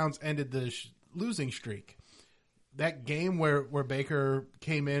the Browns ended the losing streak. That game where Baker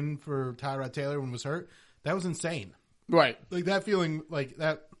came in for Tyrod Taylor when he was hurt, that was insane. Right. Like that feeling, like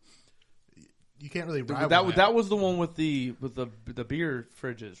that, you can't really rival that was the one with the beer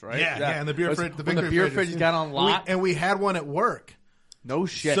fridges, right? Yeah, and the beer fridge, the beer fridge got unlocked, and we had one at work. No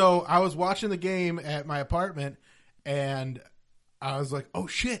shit. So I was watching the game at my apartment, and I was like, "Oh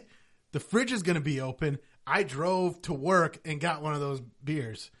shit, the fridge is going to be open." I drove to work and got one of those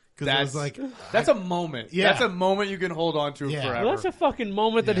beers. That's like that's a moment. Yeah, that's a moment you can hold on to forever. Well, that's a fucking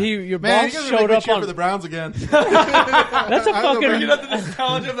moment that your Man, boss showed up on for the Browns again. That's a fucking. You know, the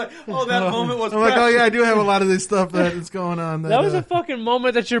nostalgia of like, that moment was. I'm like, oh yeah, I do have a lot of this stuff that's going on. That was a fucking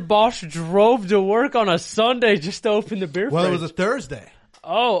moment that your boss drove to work on a Sunday just to open the beer. Well, fridge. it was a Thursday.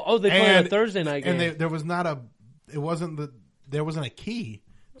 Oh, they played a Thursday night game, and there was not a. It wasn't there wasn't a key.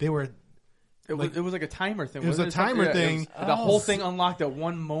 They were. It was like a timer thing. It was a timer thing. The whole thing unlocked at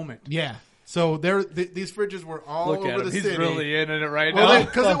one moment. Yeah. So these fridges were all over the city. He's really in it right now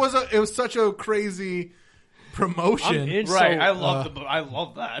because it was such a crazy promotion. Right. I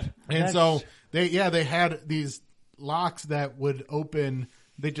love that. And so they had these locks that would open.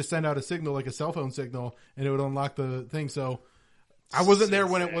 They just send out a signal like a cell phone signal, and it would unlock the thing. So I wasn't there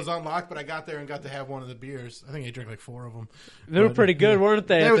when it was unlocked, but I got there and got to have one of the beers. I think I drank like 4 of them. They were pretty good, weren't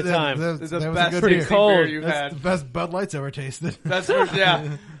they, at the time? That was the best pretty cold. beer you've had. The best Bud Lights ever tasted. That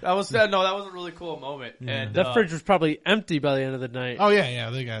was that was a really cool moment. Yeah. And that fridge was probably empty by the end of the night. Oh yeah,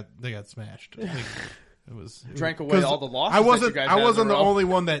 they got smashed. Drank away all the losses. I wasn't the only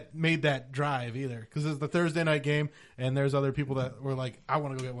one that made that drive either, because it's the Thursday night game, and there's other people that were like, I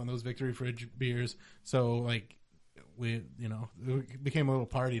want to go get one of those Victory Fridge beers. So like. It became a little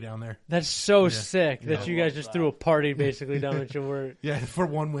party down there. That's so sick that you guys just threw a party basically down at your work. Yeah, for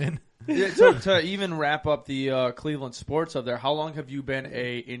one win. To even wrap up the Cleveland sports up there, how long have you been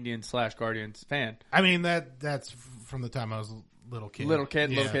a Indians/Guardians fan? I mean, that's from the time I was a little kid. Little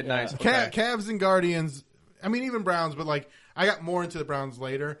kid, nice. Okay. Cavs and Guardians, I mean, even Browns, but like, I got more into the Browns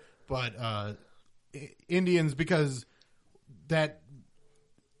later, but Indians, because that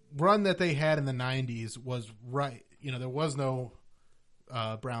run that they had in the 90s was right. There was no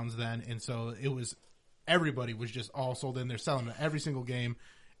Browns then, and so it was everybody was just all sold in. They're selling it every single game,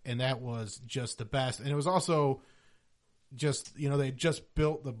 and that was just the best. And it was also just they just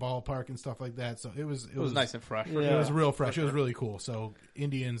built the ballpark and stuff like that, so it was nice and fresh. It was real fresh. It was really cool. So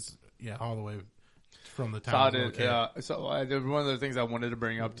Indians, all the way from the time. So one of the things I wanted to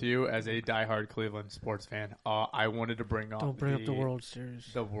bring up to you as a diehard Cleveland sports fan, I wanted to bring up. Don't bring up the World Series.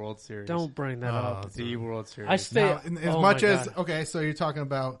 The World Series. Don't bring that up. The World Series. I stay so you're talking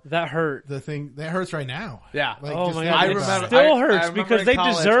about that hurt. The thing that hurts right now. Yeah. Like, oh my god! I remember. Still hurts because they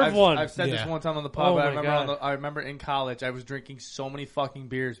deserve one. I've said this one time on the pod. But I remember in college I was drinking so many fucking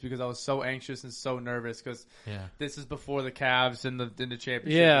beers because I was so anxious and so nervous because this is before the Cavs and the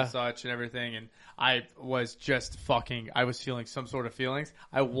championship and such and everything, and I was just I was feeling some sort of feelings.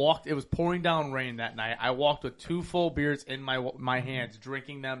 It was pouring down rain that night. I walked with 2 full beers in my hands,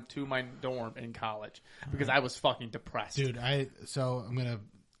 drinking them to my dorm in college because I was fucking depressed. Dude, so I'm going to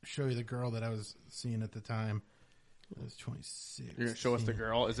show you the girl that I was seeing at the time. It was 26. You're going to show us the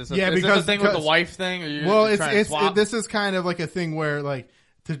girl? Is this this a thing with the wife thing? This is kind of like a thing where, like,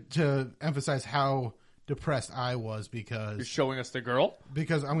 to emphasize how depressed I was because you're showing us the girl.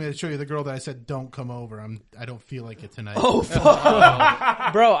 Because I'm going to show you the girl that I said don't come over. I don't feel like it tonight. Oh,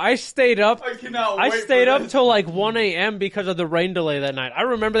 fuck. Bro, I stayed up. I stayed up till like 1 a.m. because of the rain delay that night. I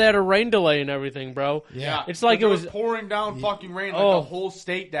remember they had a rain delay and everything, bro. Yeah, it's like it was pouring down fucking rain like the whole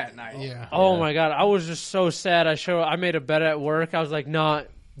state that night. Yeah. Oh my god, I was just so sad. I made a bet at work. I was like, nah,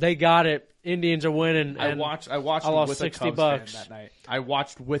 they got it. Indians are winning. I watched I lost with $60 a Cubs fan that night. I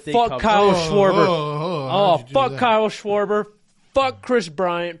watched with a fuck Cubs Kyle fan. Schwarber. Fuck Kyle Schwarber. Fuck Chris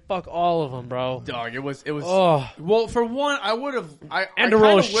Bryant. Fuck all of them, bro. Dog, it was. Oh. Well, for one, I would have. I and kind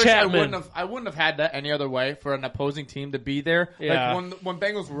of wish Chapman. I wouldn't have had that any other way for an opposing team to be there. Yeah. Like when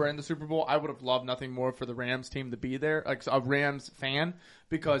Bengals were in the Super Bowl, I would have loved nothing more for the Rams team to be there, like a Rams fan,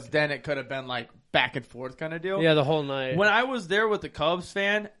 because then it could have been like back and forth kind of deal. Yeah, the whole night. When I was there with the Cubs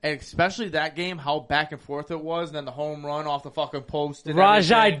fan, and especially that game, how back and forth it was, and then the home run off the fucking post. And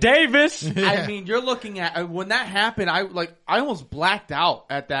Rajai everything. Davis. I mean, you're looking at when that happened. I almost blacked out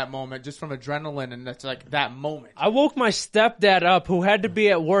at that moment just from adrenaline, and that's like that moment. I woke my stepdad up, who had to be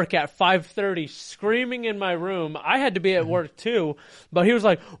at work at 5:30, screaming in my room. I had to be at work too, but he was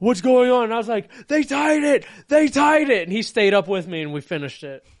like, "What's going on?" And I was like, "They tied it! They tied it!" And he stayed up with me, and we finished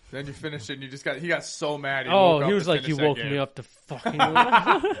it. Then you finished it, and he got so mad. He was like, "You woke me up to fucking."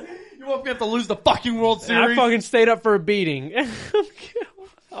 You woke me up to lose the fucking World Series. I fucking stayed up for a beating.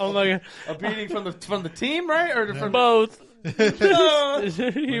 Oh my god! A beating from the team, right? Or from Both.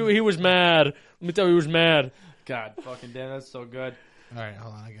 He was mad. Let me tell you, he was mad. God, fucking damn, that's so good. All right,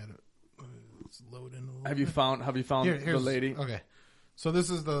 hold on. I got it. It's loading. Have you found the lady? Okay, so this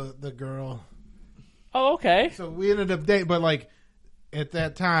is the girl. Oh, okay. So we ended up dating, but like at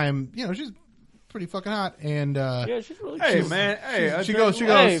that time, she's pretty fucking hot, and Yeah, she's really Hey cute. man, hey, she goes.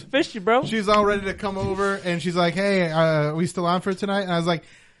 Hey, fishy, bro. She's all ready to come over, and she's like, "Hey, are we still on for tonight?" And I was like,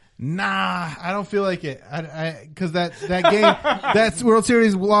 "Nah, I don't feel like it. Because that game, that World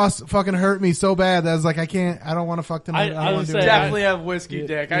Series loss, fucking hurt me so bad that I was like, I don't want to fuck tonight. I don't want to do it." definitely have whiskey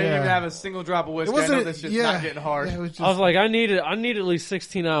dick. I didn't Yeah. even have a single drop of whiskey. It wasn't. I know this shit's not getting hard. Yeah, it was just, I was like, I need at least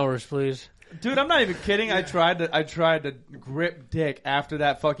 16 hours, please. Dude, I'm not even kidding. I tried to grip dick after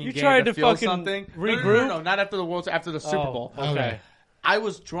that fucking You game. tried to feel fucking something. regroup? No, not after the World. After the Super Bowl. Okay. I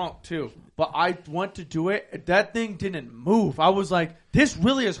was drunk too, but I went to do it. That thing didn't move. I was like, this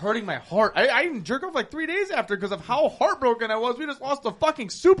really is hurting my heart. I even jerked off like 3 days after because of how heartbroken I was. We just lost the fucking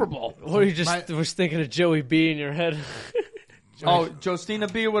Super Bowl. Or you just was thinking of Joey B in your head. Oh,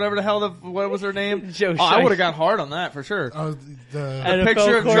 Jostina B, whatever the hell, what was her name? Joe I Shiesty. would have got hard on that for sure. the NFL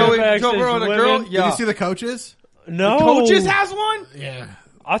Picture of quarterbacks Joe Burrow as and a girl. women. Yeah. Did you see the coaches? No. Coaches has one? Yeah.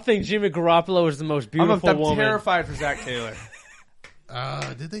 I think Jimmy Garoppolo is the most beautiful I'm woman. terrified for Zach Taylor.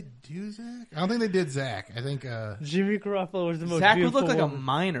 Did they do Zach? I don't think they did Zach. I think Jimmy Garoppolo is the most Zach would beautiful look like a woman.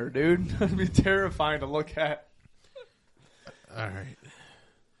 minor, dude. That'd be terrifying to look at. all right.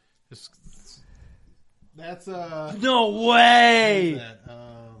 That's No way. that?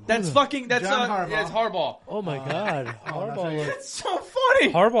 That's John Harbaugh. Yeah, it's Harbaugh. Oh my God. Harbaugh, looked, It's so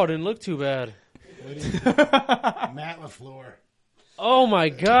funny. Harbaugh didn't look too bad. Matt LaFleur. Oh my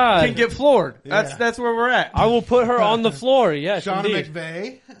God. Can get floored. Yeah. That's where we're at. I will put her on the floor. Yes, Sean indeed.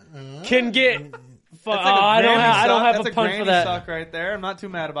 McVay. Can get. That's like a I don't granny have suck. a pun That's for granny that. suck right there. I'm not too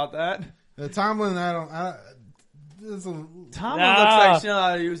mad about that. Tomlin. This is Tomlin Nah. looks like she knows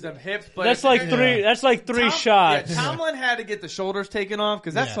how to use them hips, but That's like three. That's like three shots. Yeah, Tomlin had to get the shoulders taken off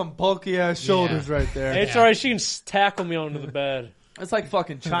because that's some bulky ass shoulders right there. It's alright. She can tackle me onto the bed. It's like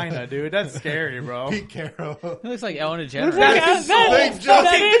fucking China, dude. That's scary, bro. Pete Carroll. It looks like Ellen DeGeneres.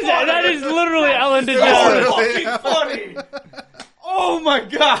 That is literally Ellen DeGeneres. Fucking funny. Oh my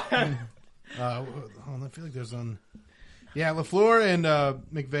god. Hold on, I feel like there's one. Yeah, LaFleur and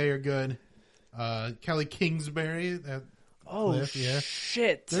McVay are good. Kelly Kingsbury. Oh Cliff, yeah.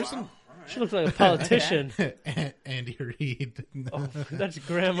 shit! She looks like a politician. Andy Reid. That's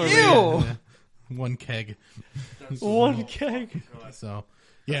Grandma. Ew. Reed. One keg. One keg. So,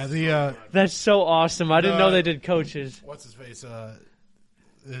 yeah, the That's so awesome. I didn't know they did coaches. what's his face?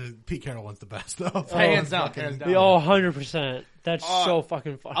 Pete Carroll one's the best though. Hands down, hands down. We all 100%. That's so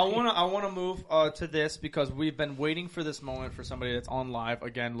fucking funny. I wanna move to this because we've been waiting for this moment for somebody that's on live.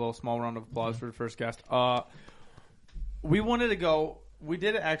 Again, a little small round of applause for the first guest. We wanted to go. We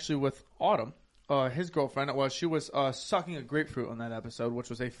did it actually with Autumn, his girlfriend. She was sucking a grapefruit on that episode, which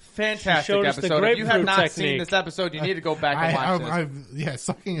was a fantastic showed us the episode. If you have grapefruit not seen technique. this episode, you need to go back and watch this.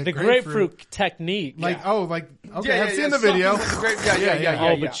 Sucking a the grapefruit. grapefruit technique. Okay, Yeah, I've seen the video.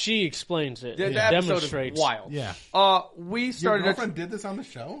 Yeah. But she explains it. The episode Demonstrates. is wild. Yeah. We Your started. girlfriend did this on the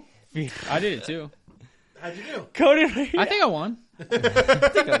show? I did it too. How'd you do? Cody, I think I won.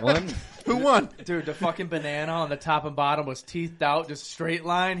 Who won? Dude, the fucking banana on the top and bottom was teethed out, just straight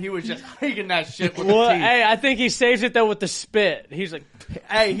line. He was just making that shit with well, the teeth. hey, I think he saves it though with the spit. He's like,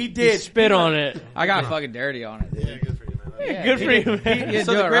 Hey, he he did. spit on it. I got fucking dirty on it. Yeah, good for you, man. Yeah, Good for you, man. You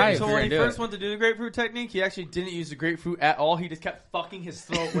So, do the it right if so you're when he gonna do first it. went to do the grapefruit technique, he actually didn't use the grapefruit at all. He just kept fucking his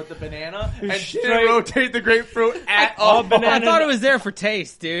throat with the banana and Straight- didn't rotate the grapefruit at All all. banana. I thought it was there for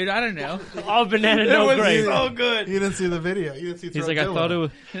taste, dude. I don't know. All banana, It no was grape. so good. You didn't see the video. You didn't see He's like, I Throwzilla. thought it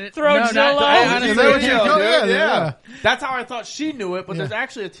was. No, Throwzilla? I honestly Is that what you didn't. call it? Yeah. That's how I thought she knew it, but Yeah. there's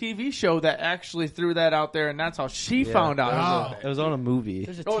actually a TV show that actually threw that out there, and that's how she found out. Oh. It was on a movie.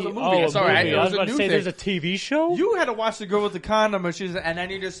 There's a Oh, it was a T- movie. a Sorry, movie. it I was was a about to new say thing. there's a TV show. You had to watch the girl with the condom, and then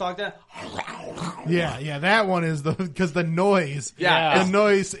you just talk that. Yeah, that one is because the noise. Yeah. The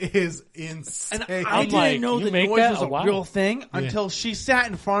noise is insane. And I didn't like, know you the make noise that? was Oh, a wow. real thing until she sat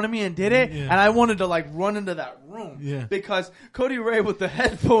in front of me and did it, and I wanted to like run into that room because Cody Ray with the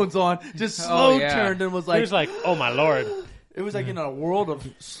headphones on just slow turned and was He like, was like, "Oh my lord!" it was like in a world of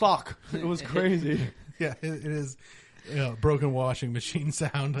suck. It was crazy. Yeah, it is broken washing machine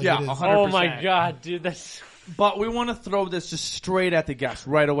sound. Like, Yeah, it is. 100%. Oh my god, dude, that's But we want to throw this just straight at the guests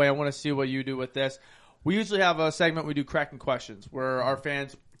right away. I want to see what you do with this. We usually have a segment we do cracking questions where our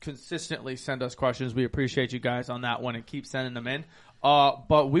fans consistently send us questions. We appreciate you guys on that one and keep sending them in.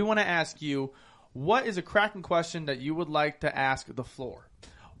 But we want to ask you, what is a cracking question that you would like to ask the floor?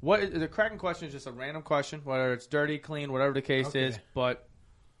 The cracking question is just a random question, whether it's dirty, clean, whatever the case is. But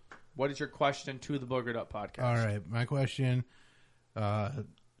what is your question to the Boogered Up podcast? All right, my question, and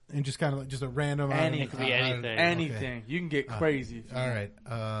just kind of like just a random. Anything. It could be anything. Anything. Okay. You can get crazy. All right.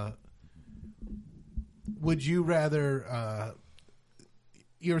 Would you rather?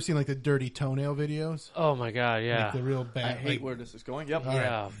 You ever seen like the dirty toenail videos? oh my god, yeah, Like the real bad. I hate where this is going. Yep. All right.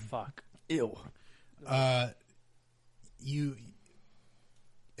 yeah, fuck. Ew. You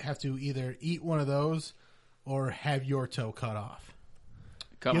have to either eat one of those or have your toe cut off.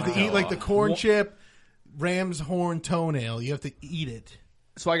 Cut You my have to toe eat like off. the corn chip, ram's horn toenail. You have to eat it.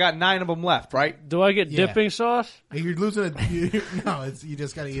 So I got 9 of them left, right? Do I get Yeah. dipping sauce? Hey, you're losing no, it's you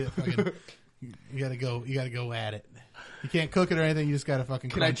just gotta eat it. Fucking, you gotta go. You gotta go at it. You can't cook it or anything. You just gotta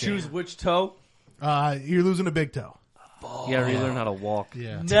fucking. Can I crunch choose it. which toe? You're losing a big toe. You gotta relearn how to walk.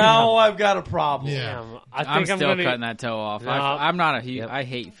 Yeah. Now I've got a problem. Yeah. I think I'm still gonna, cutting that toe off. No. I'm not a huge. I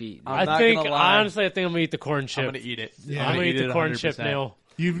hate feet. I'm not I think gonna lie. honestly, I think I'm gonna eat the corn chip. I'm going to eat it. Yeah. I'm gonna eat it the corn chip 100%. nail.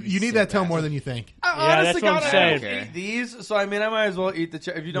 You need that toe more than you think. I Yeah, honestly that's what I'm gotta saying. eat these, so I mean, I might as well eat the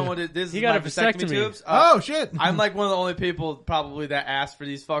chip. If you don't want it, this You is got my a vasectomy vasectomy. tubes. Oh shit! I'm like one of the only people probably that asked for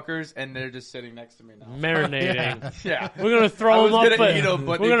these fuckers, and they're just sitting next to me now. Marinating. Yeah. We're gonna throw I them was up, gonna but eat 'em,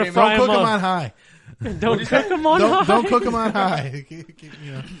 but we're they gonna came fry Don't them cook them up. on high. Don't cook them on high. Don't cook them on high.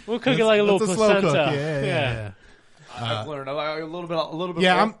 You know. We'll cook it like a little That's placenta. slow cook. Yeah. I've learned a little bit.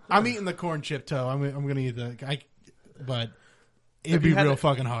 Yeah, more. I'm eating the corn chip toe. I'm gonna eat but it'd be you had real to-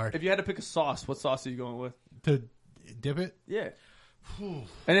 fucking hard If you had to pick a sauce, what sauce are you going with? to dip it. Yeah.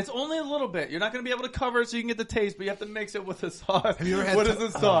 And it's only a little bit. You're not going to be able to cover it so you can get the taste, but you have to mix it with the sauce. Have you ever had What is the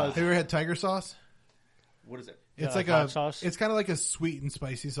sauce? Have you ever had tiger sauce? What is it? It's Yeah, like hot a sauce? It's kind of like a sweet and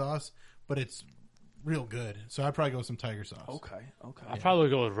spicy sauce, but it's real good. So I'd probably go with some tiger sauce. Okay. I'll probably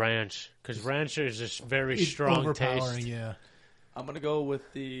go with ranch because ranch is just very It's strong overpowering. taste. Yeah. I'm going to go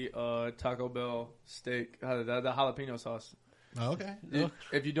with the Taco Bell steak, the jalapeno sauce. Oh, okay.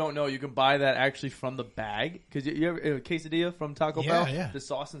 If you don't know, you can buy that actually from the bag. Because you ever a quesadilla from Taco Yeah, Bell? yeah. The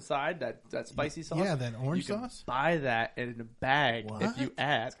sauce inside, that spicy sauce? Yeah, that orange you can sauce? buy that in a bag What? if you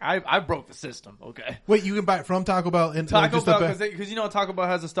ask. I broke the system, okay? Wait, you can buy it from Taco Bell and Taco just Bell, a because you know Taco Bell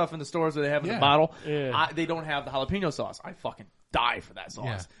has the stuff in the stores that they have in Yeah. the bottle. Yeah. They don't have the jalapeno sauce. I fucking die for that sauce.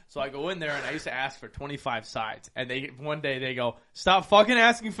 Yeah. So I go in there and I used to ask for 25 sides. And one day they go, stop fucking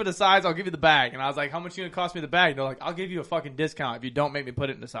asking for the sides. I'll give you the bag. And I was like, how much you gonna cost me the bag? And they're like, I'll give you a fucking discount if you don't make me put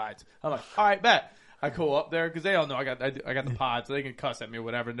it in the sides. I'm like, all right, bet. I go up there because they all know I got the pod, so they can cuss at me or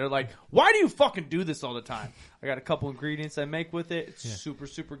whatever. And they're like, "Why do you fucking do this all the time?" I got a couple ingredients I make with it. It's super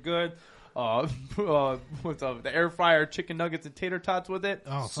super good. What's up? The air fryer chicken nuggets and tater tots with it.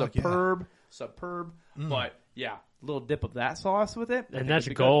 Oh, fuck yeah. Superb. But yeah, a little dip of that sauce with it, I think And that's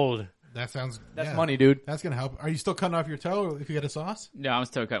it'd be good. gold. That sounds. That's yeah. money, dude. That's gonna help. Are you still cutting off your toe if you get a sauce? No, I'm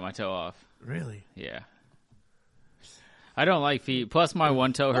still cutting my toe off. Really? Yeah. I don't like feet. Plus, my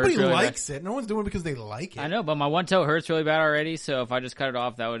one toe hurts Nobody really likes it. No one's doing it because they like it. bad. I know, but my one toe hurts really bad already. So if I just cut it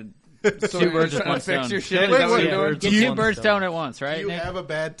off, that would So two you're birds with trying one to fix stone. your shit. Is Wait, that what wait, you're doing? Get Do you- two birds stoned at once, Do right? you Nick? have a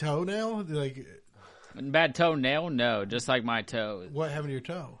bad toenail? Like, Bad toenail? No, just like my toe. what happened to your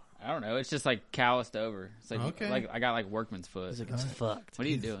toe? I don't know. It's just like calloused over. It's like Okay. like I got like workman's foot. It's fucked. What are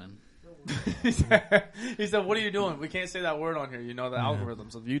you doing? He said, "What are you doing? We can't say that word on here. You know the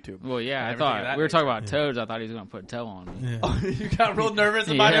algorithms of YouTube." Well, yeah, I Everything of that thought we were talking nature. about toes. I thought he was going to put a toe on me. You got real nervous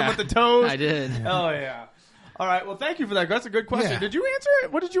about Yeah. him with the toes. I did. Oh yeah. All right. Well, thank you for that. That's a good question. Yeah. Did you answer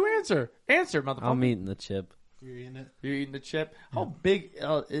it? What did you answer? Answer, motherfucker. I'm eating the chip. You're eating it. You're eating the chip. How big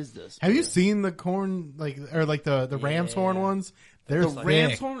is this? Have you seen the corn, like the ram's horn ones? They're The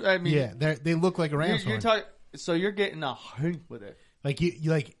ram's thick. horn? I mean, Yeah, they look like a ram's you're horn. talking. So you're getting a hunk with it. Like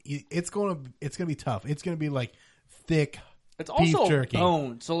it's gonna be tough. It's gonna be like thick. It's beef also jerky.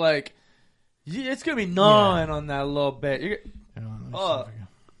 bone, so like, it's gonna be gnawing on that a little bit.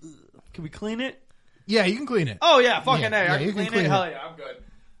 Can we clean it? Yeah, you can clean it. Oh yeah, fucking Yeah, A. yeah, I you can can clean clean it. it. Hell yeah, I'm good.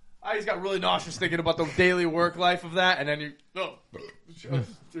 I just got really nauseous thinking about the daily work life of that, and then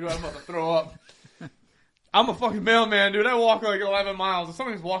dude, I'm about to throw up. I'm a fucking mailman, dude. I walk like 11 miles. If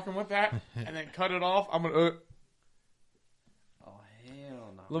somebody's walking with that and then cut it off, I'm gonna. Oh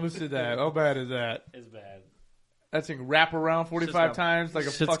hell no! Let me see that. How bad is that? It's bad. That thing wrap around 45 times like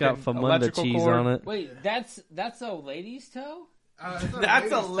a Shit's fucking got Famunda electrical cheese cord. on it. Wait, that's a lady's toe?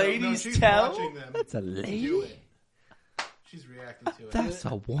 That's a lady's she's toe? watching them That's a do lady. it. She's reacting to it. That's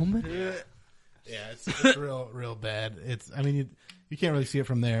a woman. Yeah, it's real bad. It's. I mean, you can't really see it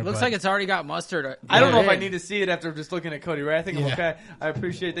from there. Looks but like it's already got mustard. I don't know if I in. need to see it after just looking at Cody, right? I think I'm Yeah. okay. I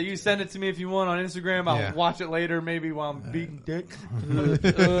appreciate that. You send it to me if you want on Instagram. I'll Yeah. watch it later, maybe while I'm beating dick.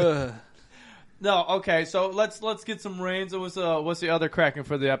 Ugh. No, okay. So let's get some rains. What's the other cracking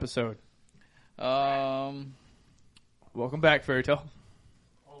for the episode? Um, Welcome back, Fairy Tale.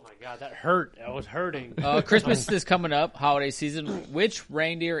 Oh my god, that hurt. That was hurting. Christmas is coming up, holiday season. Which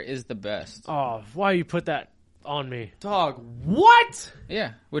reindeer is the best? Oh, why you put that on me? Dog, what?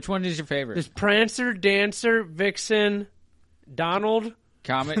 Yeah, which one is your favorite? There's Prancer, Dancer, Vixen, Donald,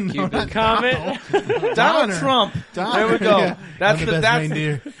 Comet, Cupid. Comet. Donald Trump. There we go. Yeah. That's I'm the best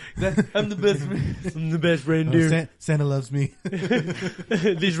reindeer. I'm the best. I'm the best Oh, reindeer. Santa loves me.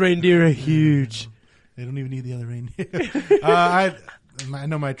 These reindeer are huge. They don't even need the other reindeer. I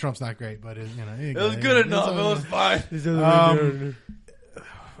know my Trump's not great, but it It was good enough. It was fine. These other reindeer.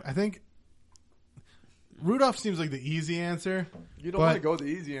 I think Rudolph seems like the easy answer. You don't But- want to go with the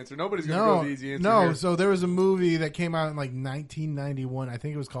easy answer. Nobody's going to go with the easy answer. No. here. So there was a movie that came out in like 1991. I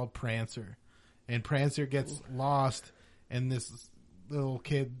think it was called Prancer, and Prancer gets lost, and this little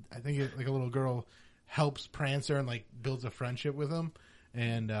kid, I think like a little girl, helps Prancer and like builds a friendship with him,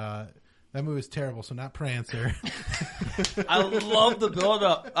 and that movie was terrible. So not Prancer. I love the build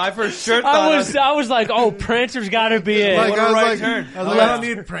up. I for sure thought I was like, oh, Prancer's got to be it. Like, What a I was right like, turn. I was like, I don't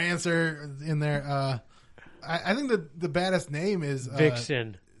need Prancer in there. I think the baddest name is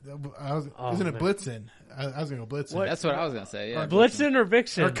Vixen. Isn't it man. Blitzen? I was gonna go Blitzen. That's what I was gonna say. Yeah, Blitzen or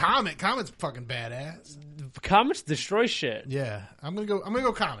Vixen? Or Comet. Comet's fucking badass. Comets destroy shit. Yeah, I'm gonna go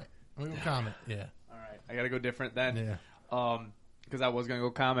Comet. I'm gonna go Comet. Yeah, All right, I got to go different then. yeah. Because I was going to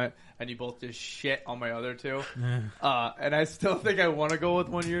go Comet, and you both just shit on my other two. And I still think I want to go with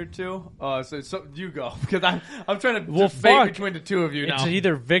one of your two. So you go. Because I'm trying to debate fuck. between the two of you It's now.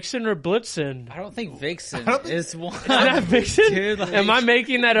 either Vixen or Blitzen. I don't think Vixen don't think- is one. Is that Vixen? Dude, like- Am I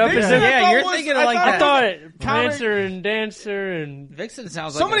making that up? Vixen, Is it- I thought Yeah, you're was- thinking I of like thought- I that. thought it Prancer and Dancer and Vixen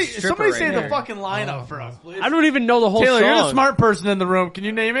sounds like somebody a stripper say right the there. fucking lineup for us, please. I don't even know the whole Taylor, song. you're the smart person in the room. Can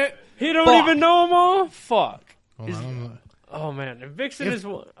you name it? He don't Fuck. even know them all. Fuck. Hold on. Oh man, if Vixen is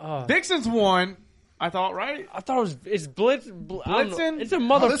one. Oh. Vixen's one. I thought, right? I thought it was it's Blitz. I don't know. Blitzen? It's a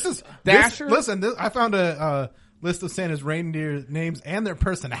mother. Oh, this is Dasher? Listen, I found a list of Santa's reindeer names and their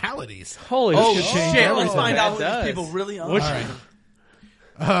personalities. Holy Oh, shit. change shit. Let's everything. find That out who does. these people really are. Which-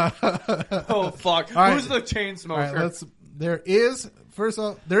 Oh, fuck. right. Who's the chain All right, smoker? there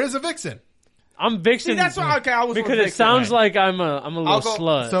is a Vixen. I'm Vixen. See, that's why okay, I was because with it Vixen. sounds like I'm a little I'll go-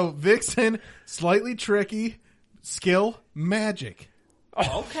 slut. So Vixen, slightly tricky, skill, magic.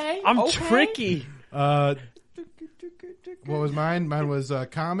 Okay. I'm okay. tricky. What was mine? Mine was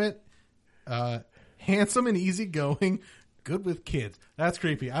Comet, handsome and easygoing, good with kids. That's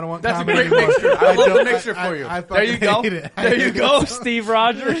creepy. I don't want That's a Comet great anymore. mixture. I love the don't- mixture for you. I There you fucking go. hate it. I There you hate go. it. Steve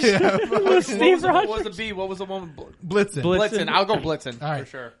Rogers. Yeah, Steve What was Rogers. the B? What was the one? Blitzen. Blitzen. I'll go Blitzen All right. for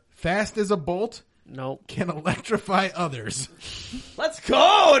sure. Fast as a bolt, Nope. can electrify others. Let's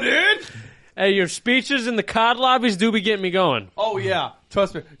go, dude. Hey, your speeches in the COD lobbies do be getting me going. Oh yeah,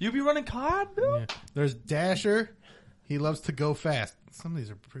 trust me. You be running COD, dude? There's Dasher. He loves to go fast. Some of these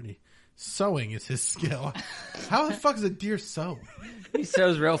are pretty. Sewing is his skill. How the fuck is a deer sew? He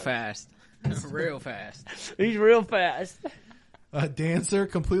sews real fast. Real fast. He's real fast. A dancer,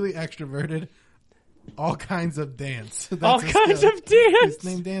 completely extroverted. All kinds of dance. That's All his kinds skill. of dance. His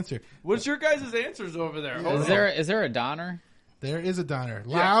name Dancer. What's your guys' answers over there? Hold Is on. there a Donner? There is a Donner.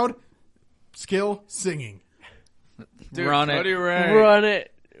 Loud, skill, singing. Dude, Run it. Cody Ray. Run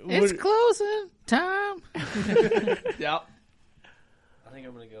it. It's What- closing time. Yep. I think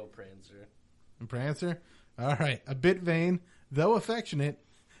I'm gonna go Prancer. And Prancer. All right. A bit vain, though affectionate.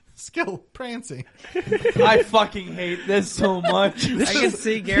 Skill, prancing. I fucking hate this so much. I can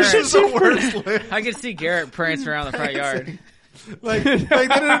see This is Garrett. the worst list. I can see Garrett prancing around the front yard. Like they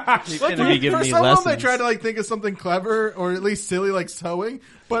didn't. He's gonna be giving For me some of them, they lessons. tried to like think of something clever or at least silly, like sewing.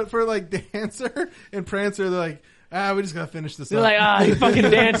 But for like Dancer and Prancer, they're like, we just gotta finish this They're up. like, he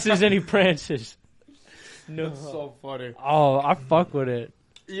fucking dances and he prances. No. so funny. Oh, I fuck with it.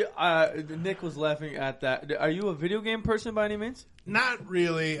 Nick was laughing at that. Are you a video game person by any means? Not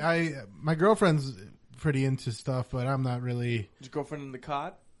really. My girlfriend's pretty into stuff, but I'm not really. Is your girlfriend in the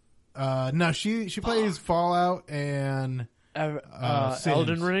COD? No, she plays Fallout and Sims.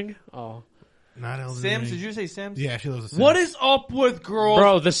 Elden Ring. Oh, Not Elden Sims? Ring. Did you say Sims? Yeah, she loves the Sims. What is up with girls?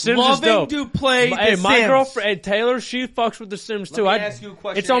 bro, The Sims is loving dope. to play Hey, The my Sims? girlfriend and Taylor, she fucks with The Sims too. Let me ask you a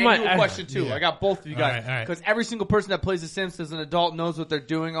question. It's on my and you a question too. Yeah. I got both of you guys All right. because every single person that plays The Sims as an adult knows what they're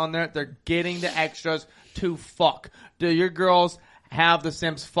doing on there. They're getting the extras to fuck. Do your girls have The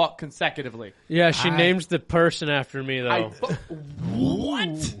Sims fuck consecutively? Yeah, she names the person after me though.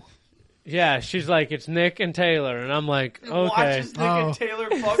 What? Yeah, she's like, it's Nick and Taylor, and I'm like, okay. Watches Nick and Taylor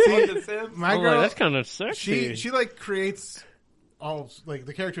fuck on The Sims. My I'm girl, like, that's kind of sexy. she like creates all like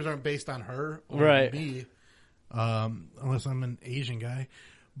the characters aren't based on her or Right. me, unless I'm an Asian guy.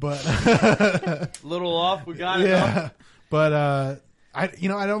 But Little off, we got it. yeah, but I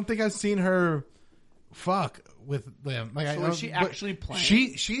don't think I've seen her fuck with them. Like, So is she actually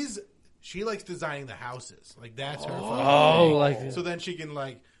playing? She likes designing the houses. Like that's her. Oh, like So then she can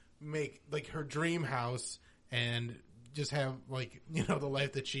like make like her dream house and just have like the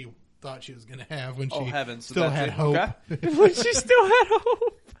life that she thought she was gonna have when she heavens. So still that's had it. hope. Okay. when she still had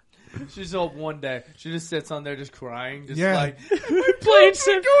hope. She's up one day. She just sits on there just crying, just Yeah. like Playing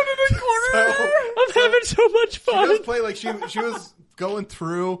Sims. going to the corner. So- I'm having so much She fun. does play like she was going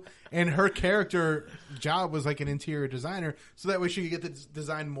through, and her character job was like an interior designer, so that way she could get to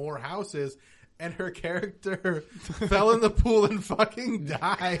design more houses. And her character fell in the pool and fucking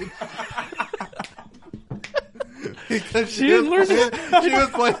died. Because she was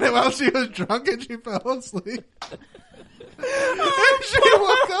playing it while she was drunk and she fell asleep. And she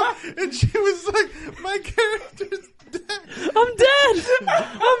woke up and she was like, "My character's dead." I'm dead.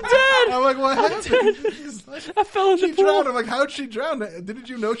 I'm dead. I'm like, "What happened?" She's like, I fell in the "She pool. drowned." I'm like, "How'd she drown? Didn't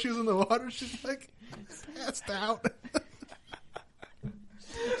you know she was in the water?" She's like, "Passed out."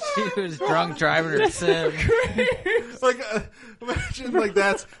 She was drunk driving her Sim. Like, imagine like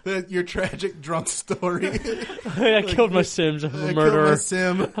that's your tragic drunk story. I killed my Sims. I'm I a killed murderer. my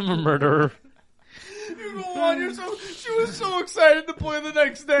sim. I'm a murderer. You go on, she was so excited to play the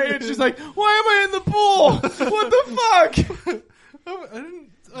next day, and she's like, "Why am I in the pool? What the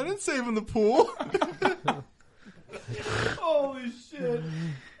fuck?" I didn't save in the pool. Holy shit.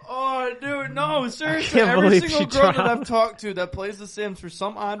 Oh, dude, no, seriously. can't Every believe single she girl that drowned. I've talked to that plays The Sims, for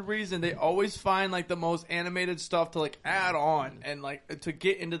some odd reason, they always find, like, the most animated stuff to, like, add on and, like, to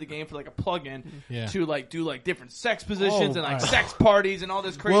get into the game for, like, a plug-in Yeah. to, like, do, like, different sex positions and, like, alright. sex parties and all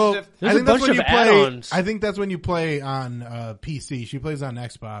this crazy Well, stuff. There's I think a that's bunch when of you play. add-ons. I think that's when you play on PC. She plays on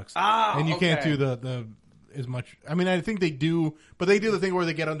Xbox, and you can't okay. do the as much. I mean, I think they do, but they do the thing where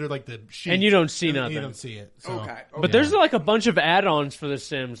they get under like the sheet, And you don't see and nothing. You don't see it. So. Okay. But there's like a bunch of add-ons for The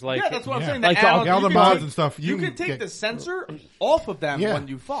Sims. Like, Yeah, that's what I'm Yeah. saying. Like the add-ons, all you the can mods take- and stuff, You you can take get- the sensor off of them Yeah. when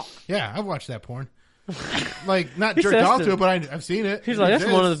you fuck. Yeah, I've watched that porn. Like not He jerked says off to- to it, but I've seen it. he's It like,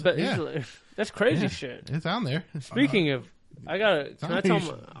 that's one of exists. the best. Yeah. That's crazy Yeah. shit. It's on there. Speaking of, I got Somebody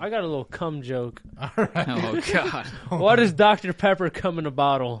I got a little cum joke. All right. Oh God. Why does Dr. Pepper come in a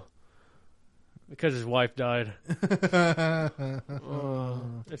bottle? Because his wife died. It's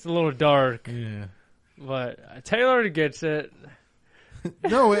a little dark, Yeah. but Taylor gets it.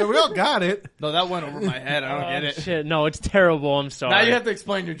 No, we all got it. No, that went over my head. I don't get it. Shit, no, it's terrible. I'm sorry. Now you have to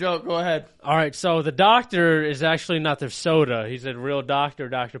explain your joke. Go ahead. All right, so the doctor is actually not the soda. He's a real doctor.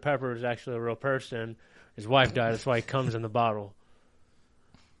 Dr. Pepper is actually a real person. His wife died. That's why he comes in the bottle.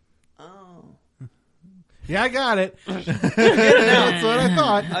 Yeah, I got it. That's what I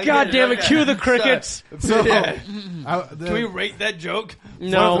thought. God damn it! Cue the crickets. So, Yeah. the- Can we rate that joke?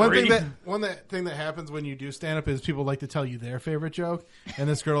 No, One thing that happens when you do stand up is people like to tell you their favorite joke. And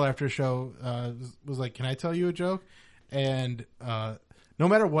this girl after a show was like, "Can I tell you a joke?" And no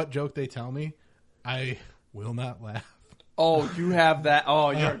matter what joke they tell me, I will not laugh. Oh, you have that.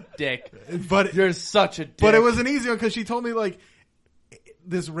 Oh, you're a dick. But You're such a dick. but it was an easy one because she told me like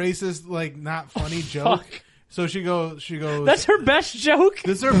this racist, like not funny joke. Fuck. So she goes. That's her best joke.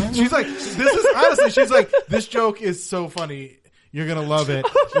 She's like, this is honestly, she's like, this joke is so funny. You're going to love it.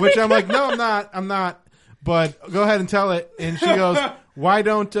 Which I'm like, no, I'm not. But go ahead and tell it. And she goes, why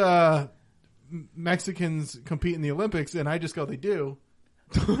don't Mexicans compete in the Olympics? And I just go, they do.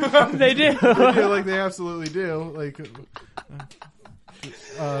 They do. They do, like they absolutely do. Like, and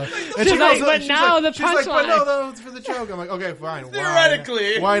She's like, but she's now the she's like, but punchline. no, it's for the joke. I'm like, okay, fine.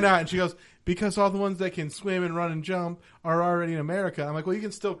 Theoretically. Why not? And she goes, because all the ones that can swim and run and jump are already in America. I'm like, well, you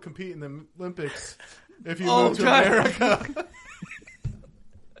can still compete in the Olympics if you move to God. America.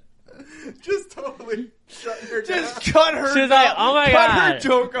 Just totally. Just cut her. She's like, oh my cut her God.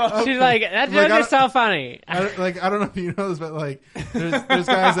 joke off. She's like, that Like, joke is so funny. I don't know if you know this, but like, there's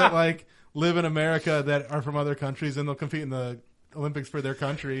guys that like live in America that are from other countries and they'll compete in the Olympics for their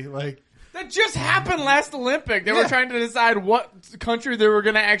country. Like, That just happened last Olympic. They were Yeah. trying to decide what country they were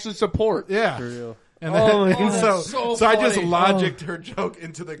going to actually support. yeah. real. And Oh then, my God. so I just funny. logicked her joke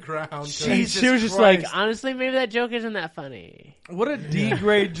into the ground. And Jesus she was just Christ. like, honestly, maybe that joke isn't that funny. What a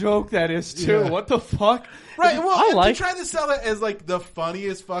D-grade joke that is, too. Yeah. What the fuck? Right, well, I and like- to try to sell it as like the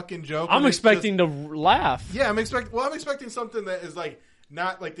funniest fucking joke. I'm and it's expecting to laugh. just- yeah, I'm expecting something that is like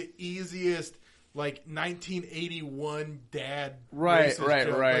not like the easiest like 1981 dad. Right, racist right,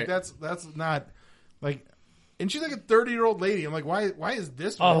 joke. right. Like, that's not like. And she's like a 30-year-old lady. I'm like, why is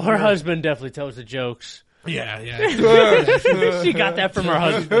this? Oh, one her weird? husband definitely tells the jokes. Yeah. She got that from her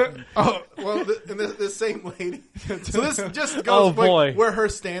husband. Oh, well, and this same lady. So this just goes Oh, like, boy. where her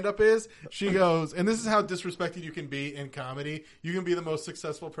stand-up is. She goes, and this is how disrespected you can be in comedy. You can be the most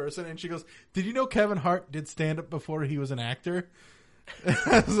successful person. And she goes, did you know Kevin Hart did stand-up before he was an actor?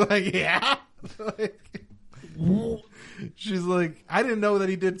 I was like, yeah. She's like, I didn't know that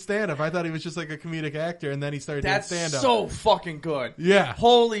he did stand-up. I thought he was just like a comedic actor, and then he started That's doing stand-up. so fucking good. Yeah.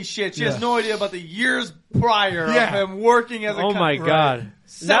 Holy shit. She Yeah. has no idea about the years prior Yeah. of him working as a Oh my com- God.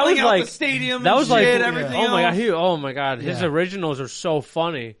 selling out like the stadium that and was like shit, everything oh my else. God, oh my God, his Yeah. originals are so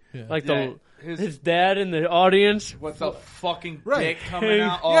funny. Yeah. Like Yeah, his dad in the audience. With the fucking Right. dick coming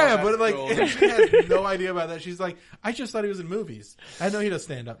out. Oh, yeah, that's but like cool. she has no idea about that. She's like, I just thought he was in movies. I know he does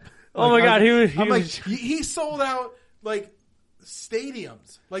stand up. Oh my God, he was- I'm like, was- he sold out like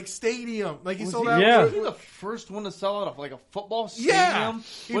stadiums, like he sold he, out. Yeah. Was he the first one to sell out of like a football stadium? Yeah,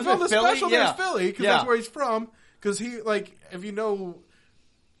 he Was filmed it a Philly? special Yeah. there's Philly because Yeah. that's where he's from. Because he like,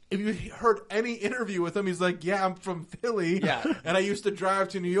 if you heard any interview with him, he's like, yeah, I'm from Philly. Yeah. And I used to drive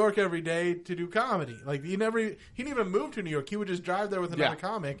to New York every day to do comedy. Like he didn't even move to New York. He would just drive there with another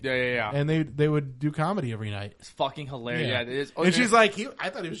comic. Yeah. And they would do comedy every night. It's fucking hilarious. Yeah, it is. And she's like, I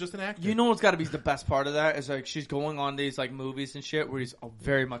thought he was just an actor. You know what's got to be the best part of that is like she's going on these like movies and shit where he's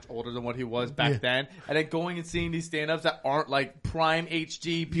very much older than what he was back Yeah. then, and then going and seeing these stand-ups that aren't like prime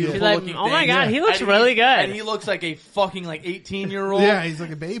HD beautiful She's like, looking. oh my things. God, he looks And really good. and he looks like a fucking like 18-year-old. Yeah, he's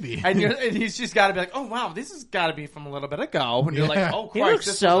like a baby. And he's just got to be like, oh wow, this has got to be from a little bit ago. And you're Yeah. like, oh He Christ, looks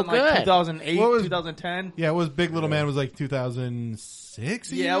this so was in like good. 2008, What was- 2010. Yeah, it was Big Little Man was like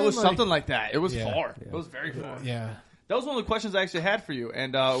 2006. Yeah, it was something like that. It was Yeah. far. It was very far. Yeah. That was one of the questions I actually had for you,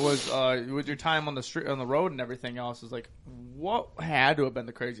 and was with your time on the street, on the road, and everything else. Is like, what had to have been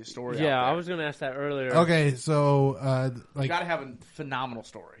the craziest story? out Yeah, there? I was gonna ask that earlier. Okay, so You like got to have a phenomenal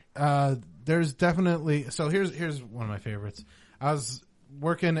story. there's definitely here's one of my favorites. I was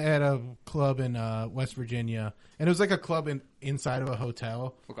working at a club in West Virginia, and it was like a club inside of a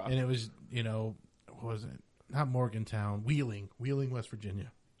hotel, Okay. and it was what was it? Not Morgantown, Wheeling, West Virginia,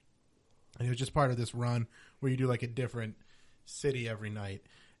 and it was just part of this run where you do like a different city every night,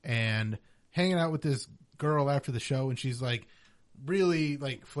 and hanging out with this girl after the show, and she's like really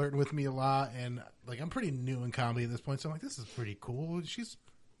like flirting with me a lot, and like I'm pretty new in comedy at this point, so I'm like, this is pretty cool. She's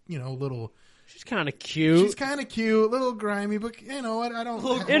a little. She's kind of cute. She's kind of cute, a little grimy, but you know what? I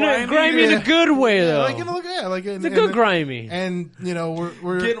don't. in a grimy in a good way though. Like, like it's a good grimy. And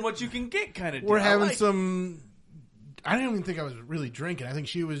we're Getting what you can get, kind of. we're having some. I didn't even think I was really drinking. I think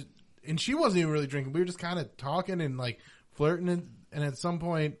she was, and she wasn't even really drinking. We were just kind of talking and like flirting, and at some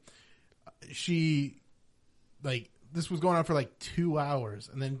point, she like this was going on for like 2 hours,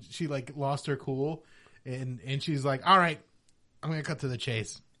 and then she like lost her cool, and she's like, "All right, I'm gonna cut to the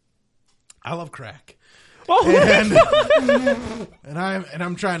chase. I love crack." And, and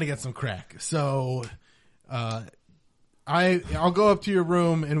I'm trying to get some crack. So, I'll go up to your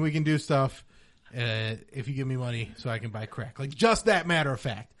room and we can do stuff, if you give me money so I can buy crack. Like just that matter of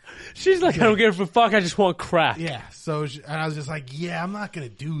fact. She's like, I don't give a fuck. I just want crack. Yeah. So, and I was just like, yeah, I'm not going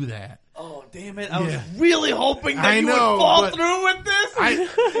to do that. Oh damn it! I was Yeah. really hoping that I you know, would fall but through with this.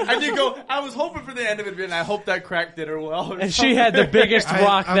 And you go. I was hoping for the end of it, and I hope that crack did her well. And she had the biggest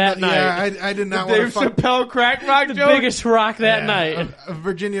rock I'm that not- night. Yeah, I did not want Dave to fuck. Chappelle crack rock The joke. biggest rock that Yeah, night.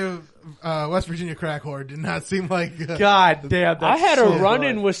 West Virginia crack whore did not seem like. God damn! That's I had a so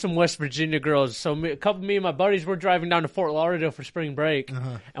run-in good. with some West Virginia girls. So me and my buddies were driving down to Fort Lauderdale for spring break,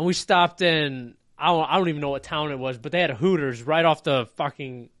 and we stopped in. I don't even know what town it was, but they had a Hooters right off the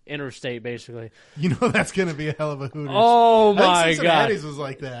fucking interstate, basically. You know that's going to be a hell of a Hooters. Oh I think my god! Cincinnati's was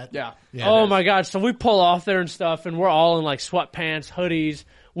like that. Yeah. Oh my god! So we pull off there and stuff, and we're all in like sweatpants, hoodies.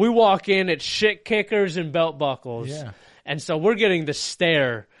 We walk in, it's shit kickers and belt buckles. Yeah. And so we're getting the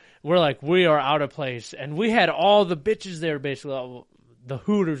stare. We're like, we are out of place, and we had all the bitches there, basically, all the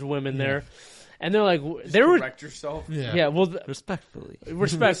Hooters women there. and they're like, they were, Correct yourself. yeah, well, Respectfully.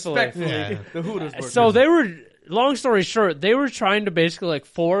 respectfully. Yeah. The Hooters. were So good. they were, long story short, they were trying to basically, like,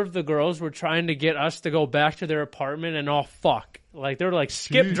 4 of the girls were trying to get us to go back to their apartment and all fuck. Like, they were like,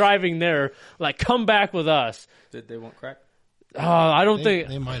 skip Jeez. driving there, like, come back with us. Did they want crack? I don't They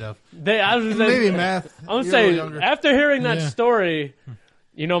think might have. I was Maybe math. I'm You're a saying little younger. after hearing that Yeah. story,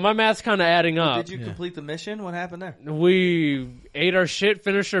 you know, my math's kind of adding up. Did you complete the mission? What happened there? We ate our shit,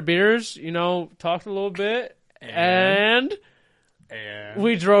 finished our beers, you know, talked a little bit, and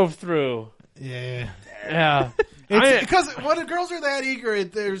we drove through. Yeah. Yeah. It's because when girls are that eager,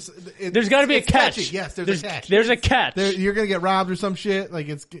 there's There's got to be a it's catch. catchy. Yes, there's a catch. There's a catch. You're gonna get robbed or some shit. Like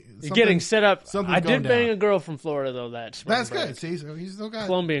it's You're getting set up. something's I going did bang down. a girl from Florida though. That's That's good. See, so he's still got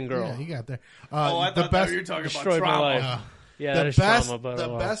Colombian girl. Yeah, he got there. I the thought best, you were talking about Destroyed my trauma. life. Yeah, that the is best, trauma, but the oh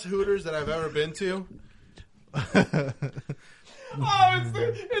well. best Hooters that I've ever been to. Oh, it's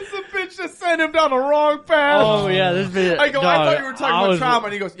the bitch that sent him down the wrong path. Oh yeah, this video. I go, I thought you were talking about was, trauma,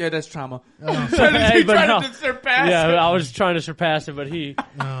 and he goes, yeah, that's trauma. Hey, He but tried no. to surpass Yeah, it. I was trying to surpass it, but he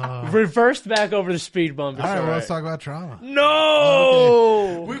reversed back over the speed bump. It's All right, well, all let's talk about trauma.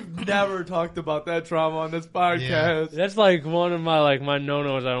 No, We've never talked about that trauma on this podcast. that's like one of my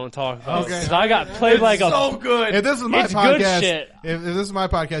no-nos. I don't talk about. Okay. 'Cause I got played like a. So good. If this is my It's good podcast, shit. If this is my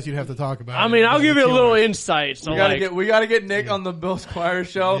podcast, you'd have to talk about. I it. mean, I'll give you a Kill little her. insight. So we gotta get Nick on the Bill Squire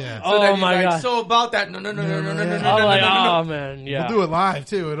show. Yeah. So that Oh he's my like, God. so about that. No. yeah. I'm like, oh man, yeah. We'll do it live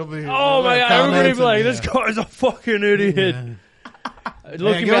too. It'll be. Oh my god, everybody be like, this guy's a fucking idiot.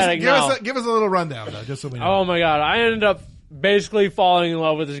 Looking give us, at it now. give us a little rundown though, just so we know. Oh my god, I ended up basically falling in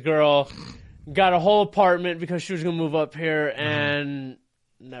love with this girl. Got a whole apartment because she was gonna move up here, and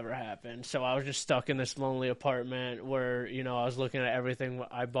never happened. So I was just stuck in this lonely apartment where, you know, I was looking at everything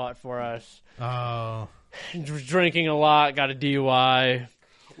I bought for us. Oh. Drinking a lot, got a DUI.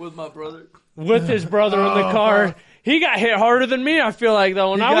 With my brother. With his brother in the car. He got hit harder than me, I feel like,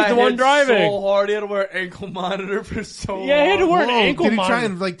 though, and He I was got the one hit driving. so hard, he had to wear an ankle monitor for so long. Yeah, he had to wear an Whoa, ankle did he monitor. try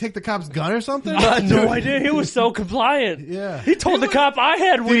and like take the cop's gun or something? I had no idea. He was so compliant. Yeah. He told the cop I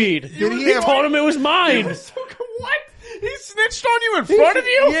had weed. did he he have- told him it was mine. What? He snitched on you in front of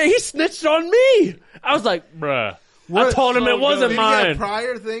you? Yeah, he snitched on me. I was like, bruh. I told him so it wasn't Did he have mine.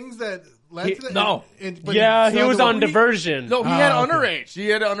 prior things that led to that? no. But Yeah, he sold was to on what? diversion. No, he had okay. underage. He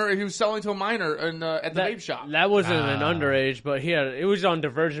had underage. He was selling to a minor at the that, vape shop. that wasn't an underage, but it was on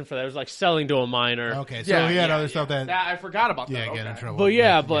diversion for that. It was like selling to a minor. Okay, so he had other stuff that. I forgot about that. Yeah, get in Okay. trouble. But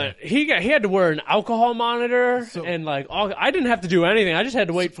yeah, but he had to wear an alcohol monitor and like I didn't have to do anything. I just had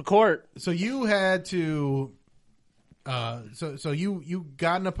to wait for court. So you had to. So you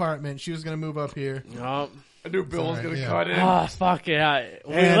got an apartment. She was going to move up here. Oh, I knew Bill was Sorry, going to yeah. cut in. fuck yeah.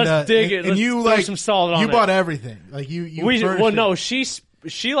 And, Let's dig it. And Let's you throw like some salt on you it. bought everything. Like you. furnished it. No,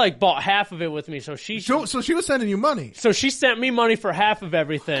 she like bought half of it with me, so So she was sending you money. So she sent me money for half of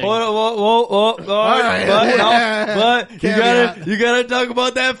everything. right. But Caveat. you gotta talk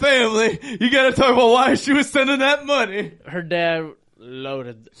about that family. You gotta talk about why she was sending that money. Her dad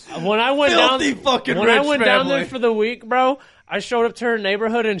loaded. When I went Filthy down, fucking when I rich went down there family. for the week, bro, I showed up to her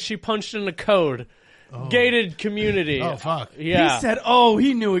neighborhood and she punched in the code. Gated community. Oh fuck. Yeah. He said, "Oh,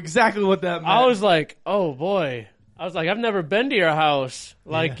 he knew exactly what that meant." I was like, oh boy. I was like, I've never been to your house.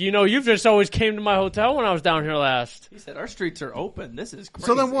 Like, you know, you've just always came to my hotel when I was down here last. He said, "Our streets are open. This is crazy."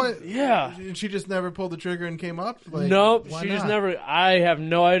 So then what? Yeah. She just never pulled the trigger and came up. Like, Nope. why She just not? never. I have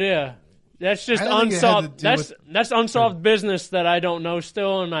no idea. That's just I don't think it had unsolved. to do That's unsolved business that I don't know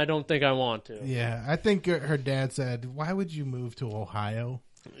still, and I don't think I want to. Yeah, I think her dad said, "Why would you move to Ohio?"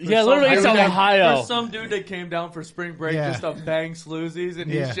 Yeah, literally, it's Ohio. For some dude that came down for spring break Yeah. just to bang sloozies,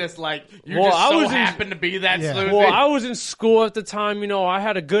 and Yeah. he's just like, "You're Well, just I so was in- happen to be that Yeah. sloozy." Well, I was in school at the time. You know, I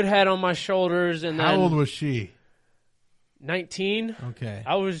had a good head on my shoulders, and How then old was she? 19. Okay.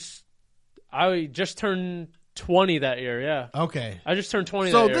 I just turned 20 that year. Yeah, Okay. I just turned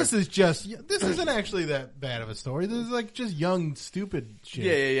 20. So that year. this isn't actually that bad of a story. This is like just young, stupid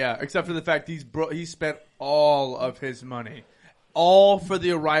shit. yeah. Except for the fact he spent all of his money, all for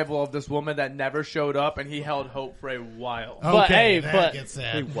the arrival of this woman that never showed up, and he held hope for a while. But, Okay, hey, that but- gets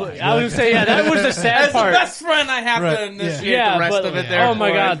sad. I was gonna say, yeah, that was the sad As the part. best friend, I have Right, to initiate Yeah, the rest but of it. There, oh my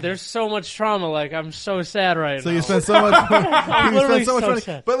for god, him. there's so much trauma. Like I'm so sad right So now. you spent so much money. You literally spent so much so money.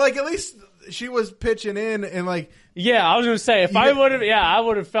 sad. But like at least she was pitching in and like Yeah, I was gonna say if I would have, I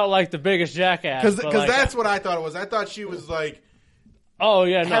would have felt like the biggest jackass. because but, like, that's what I thought it was. I thought she was like oh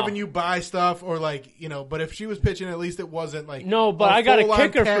yeah, no, having you buy stuff or like But if she was pitching, at least it wasn't like no, but a I got a full-on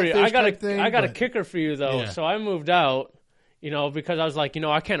kicker for you. catfish type thing, I got a but- kicker for you though. Yeah. So I moved out. Because I was like,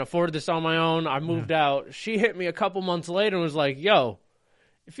 I can't afford this on my own. I moved out. She hit me a couple months later and was like, "Yo,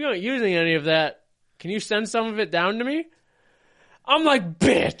 if you aren't using any of that, can you send some of it down to me? I'm like,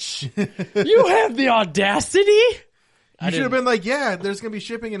 bitch, you have the audacity? You should have been like, yeah, there's going to be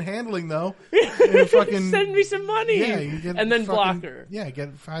shipping and handling, though. And fucking, send me some money. yeah, you get and then fucking, block her. Yeah,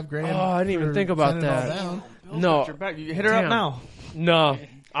 get $5,000. Oh, I didn't even for think about sending it all that. down. No, You're back. You hit her Damn. up now. no.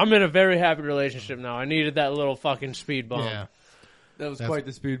 I'm in a very happy relationship now. I needed that little fucking speed bump. Yeah. That was That's- quite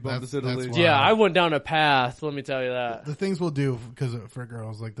the speed bump, to say the that's least. why. Yeah, I went down a path. Let me tell you that. The things we'll do because for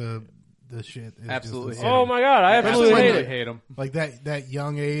girls, like the shit. Is Absolutely. Just Yeah. Oh my god, I Especially absolutely when hate they it. hate him. like that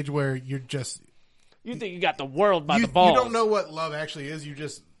young age where you're just You think you got the world by you, the balls? you don't know what love actually is. You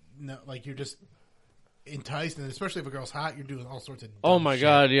just know, like you're just enticed, and especially if a girl's hot, you're doing all sorts of. Oh dumb my shit.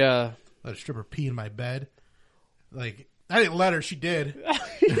 god, yeah. Let a stripper pee in my bed. Like I didn't let her. She did.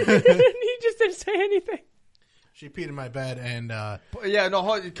 He just didn't say anything. She peed in my bed, and Yeah, no,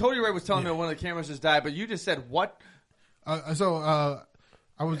 Cody Ray was telling me one of the cameras just died, but you just said what? I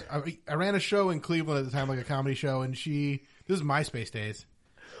ran a show in Cleveland at the time, like a comedy show, and this is MySpace days.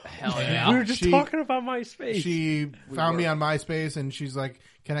 Hell We were just talking about MySpace. She found me on MySpace, and she's like,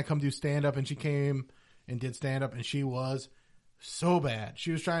 "Can I come do stand up?" And she came and did stand up, and she was so bad.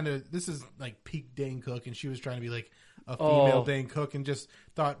 She was trying to. This is like peak Dane Cook, and she was trying to be like a female Dane Cook, and just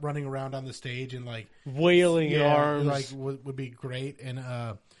thought running around on the stage and like Wailing arms. like would be great. And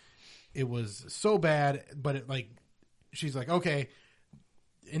it was so bad, but it like she's like, okay.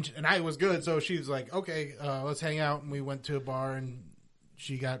 And I was good, so she's like, okay, let's hang out. And we went to a bar, and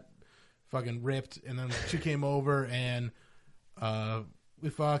she got fucking ripped. And then she came over, and we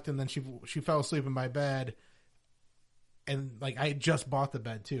fucked. And then she fell asleep in my bed. And like I had just bought the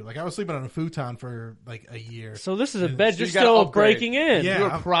bed too. Like I was sleeping on a futon for like a year. So this is a bed So you're you gotta still upgrade. breaking in. Yeah. You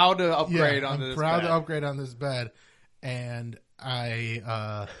were proud to upgrade yeah, onto I'm this proud bed. to upgrade on this bed. And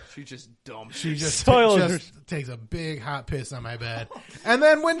She's just dumb. she just Spoilers. takes a big hot piss on my bed. And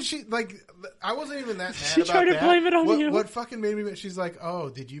then when she like, I wasn't even that mad She about tried to that. blame it on what, you. What fucking made me? She's like, "Oh,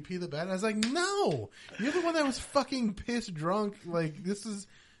 did you pee the bed?" And I was like, "No, you're the one that was fucking pissed drunk. Like this is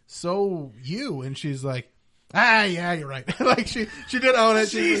so you." And she's like, "Ah, yeah, you're right." Like she did own it.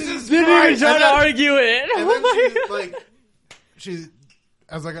 Jesus, Didn't even try to argue it. And Oh then my she's God. like,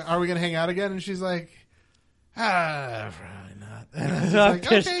 I was like, "Are we gonna hang out again?" And she's like, "Ah, probably not." And I was I'm like,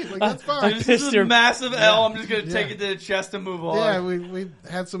 pissed. "Okay, like that's fine." I'm This pissed is you're- a massive L. I'm just going to Yeah. take it to the chest and move on. Yeah, we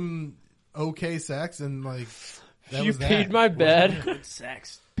had some okay sex, and like that You was that. peed my bed. Good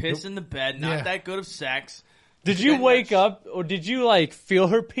sex. Piss in the bed. Not Yeah. that good of sex. Did you wake up, or did you like feel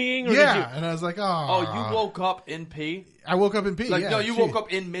her peeing? Or Yeah, Did you, and I was like, "Oh, Oh, you woke up in pee? I woke up in pee. Like, yeah, no, you she- woke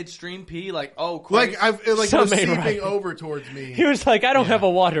up in midstream pee? Like, oh, like Christ. it was Something seeping right. over towards me. he was like, I don't have a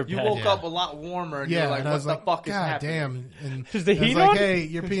water You bed. woke Yeah. up a lot warmer, and Yeah, you're like, and I what was the like, fuck is God happening? damn! And Is the I was heat like, on? "Hey,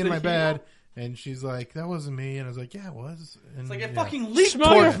 you're peeing in my heat bed," and she's like, "That wasn't me," and I was like, "Yeah, it was." And, It's like, it yeah. fucking leaked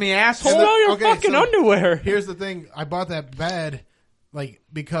Smell towards your- me, asshole. Smell your Okay, fucking so- underwear. Here's the thing: I bought that bed, like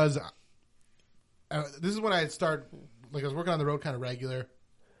because this is when I started. Like I was working on the road kind of regular.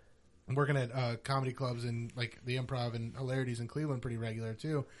 I'm working at comedy clubs and like the Improv and Hilarities in Cleveland pretty regular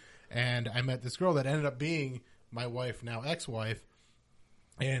too. And I met this girl that ended up being my wife, now ex-wife.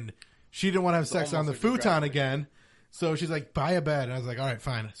 And she didn't want to have sex on the almost a futon again. So she's like, buy a bed. And I was like, all right,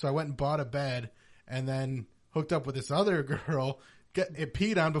 fine. So I went and bought a bed and then hooked up with this other girl. It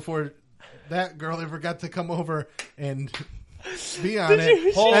peed on before that girl ever got to come over and be on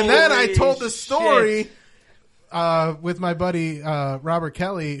it. And then I told the story with my buddy Robert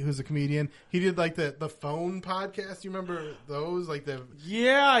Kelly, who's a comedian. He did like the phone podcast. You remember those? Like the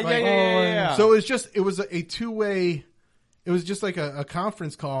Yeah, like, yeah. So it was a two-way. It was just like a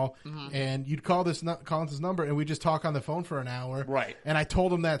conference call, and you'd call this number, and we just talk on the phone for an hour. Right. And I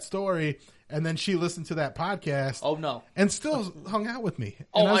told him that story, and then she listened to that podcast. Oh, no. And still hung out with me.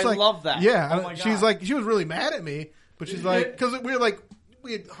 Oh, And I was I like, love that. Yeah. Oh, and my she's God. like, she was really mad at me, but she's like, because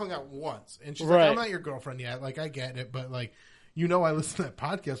we had hung out once, and she's Right. like, I'm not your girlfriend yet. Like, I get it, but like, you know, I listened to that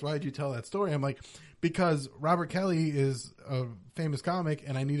podcast. Why did you tell that story? I'm like, because Robert Kelly is a famous comic,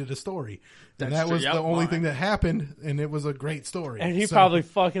 and I needed a story. And That's that true. was Yep. the only All thing that happened, and it was a great story. And he So- probably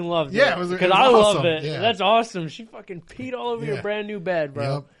fucking loved it. Yeah, it was because awesome. I loved it. Yeah. That's awesome. She fucking peed all over your Yeah. brand new bed,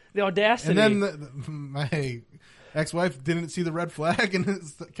 bro. Yep. The audacity. And then my ex-wife didn't see the red flag and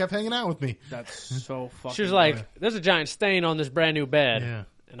kept hanging out with me. That's so fucking she was like, "There's a giant stain on this brand new bed," Yeah.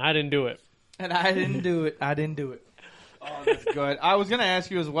 and I didn't do it. And I didn't do it. I didn't do it. Oh, that's good. I was going to ask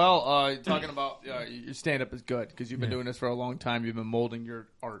you as well, talking about your stand-up is good because you've been doing this for a long time. You've been molding your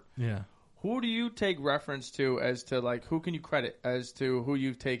art. Yeah. Who do you take reference to as to, like, who can you credit as to who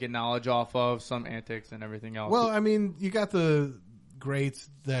you've taken knowledge off of, some antics and everything else? Well, I mean, you got the greats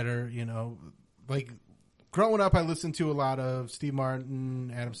that are, you know, like growing up, I listened to a lot of Steve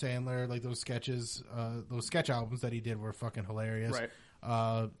Martin, Adam Sandler, like those sketches, those sketch albums that he did were fucking hilarious. Right.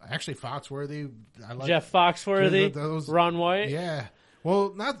 Actually, Foxworthy. I like Jeff Foxworthy, those- Ron White. Yeah.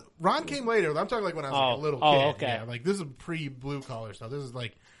 Well, not Ron came later. I'm talking like when I was like a little kid. Oh, okay. Yeah, like this is pre-blue collar stuff. This is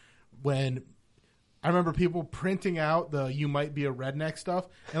like when I remember people printing out the "You Might Be a Redneck" stuff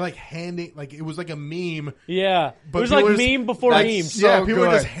and like handing, like it was like a meme. Yeah, But it was like people were meme before That's meme. so yeah, people were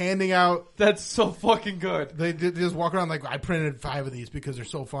good. just handing out. That's so fucking good. They just walk around like I printed 5 of these because they're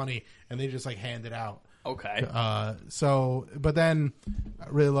so funny, and they just like hand it out. Okay. So, but then I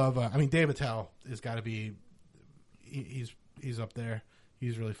really love. I mean, Dave Attell has got to be. He's up there.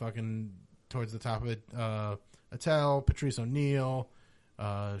 He's really fucking towards the top of it. Attell, Patrice O'Neal,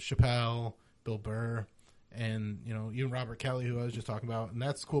 Chappelle, Bill Burr, and even Robert Kelly, who I was just talking about, and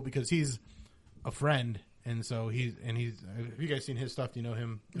that's cool because he's a friend, and so he's. Have you guys seen his stuff? Do you know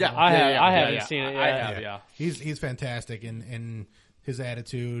him? Yeah, I haven't seen it yet. I have, yeah. He's fantastic, and his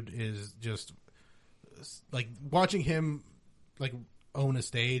attitude is just like watching him like own a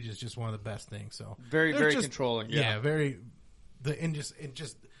stage is just one of the best things. So Very, there's very just- controlling. Yeah, very and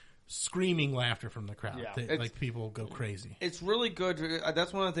just screaming laughter from the crowd. Yeah. That, like people go crazy. It's really good.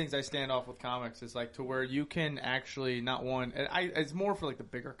 That's one of the things I stand off with comics is like to where you can actually not one. And it's more for like the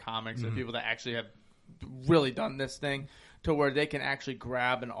bigger comics and people that actually have really done this thing to where they can actually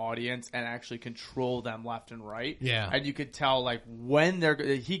grab an audience and actually control them left and right. Yeah. And you could tell like when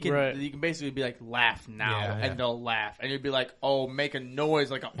he can Right. you can basically be like laugh now Yeah, yeah. and they'll laugh and you'd be like oh make a noise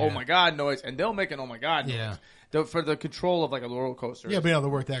like a oh my god noise and they'll make an oh my god noise. Yeah. For the control of like a roller coaster. Yeah, being able to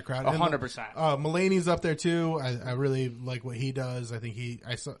work that crowd. 100%. Mulaney's up there too. I really like what he does. I think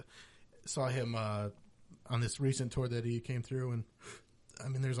I saw him on this recent tour that he came through, and I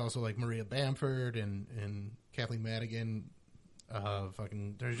mean, there's also like Maria Bamford and Kathleen Madigan.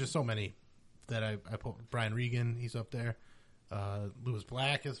 There's just so many that I put. Brian Regan, he's up there. Lewis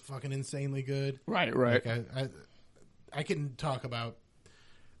Black is fucking insanely good. Right. Like I can talk about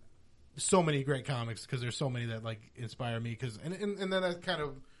so many great comics because there's so many that like inspire me and then that's kind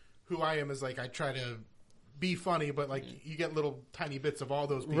of who I am is like I try to be funny but like you get little tiny bits of all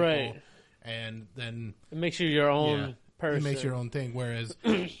those people Right. and then It makes you your own person. it makes your own thing whereas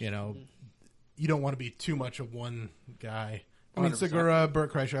you don't want to be too much of one guy. I mean 100%. Segura,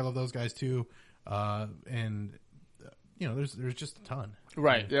 Burt Kreischer, I love those guys too, and there's just a ton.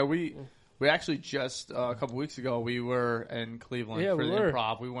 Right. Yeah, we actually just a couple weeks ago we were in Cleveland Yeah, for we the were.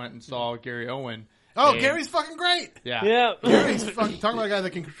 Improv. We went and saw Gary Owen. Oh, And- Gary's fucking great. Yeah. Yeah. Gary's fucking talking about a guy that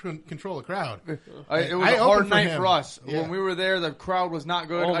can control a crowd. It was I a hard opened for night him. for us. Yeah. When we were there, the crowd was not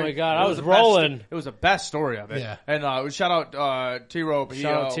good. Oh my God, I it was the best- rolling. It was the best story of it. Yeah. And shout out T-Robe.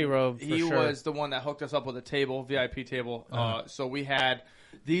 Shout out T-Robe, for He sure. was the one that hooked us up with a table, VIP table. So we had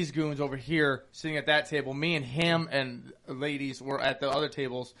these goons over here sitting at that table. Me and him and ladies were at the other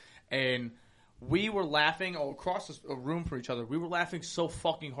tables, and we were laughing across a room from each other. We were laughing so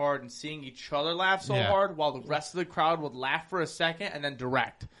fucking hard and seeing each other laugh so Yeah. hard while the rest of the crowd would laugh for a second and then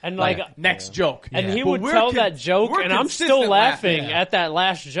direct. And, like, next joke. And he But would we're tell that joke, we're and I'm consistent still laughing Yeah. at that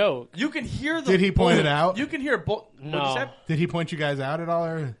last joke. You can hear the. Did he point it out? You can hear both. No. Did he point you guys out at all?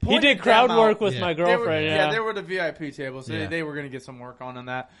 Or? He did crowd work with Yeah. my They were, girlfriend. Yeah, they were the VIP tables. So Yeah. they were going to get some work on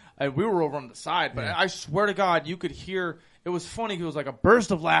that. And we were over on the side, but Yeah. I swear to God, you could hear. It was funny. It was like a burst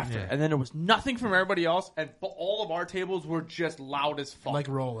of laughter, Yeah. and then there was nothing from everybody else, and all of our tables were just loud as fuck. Like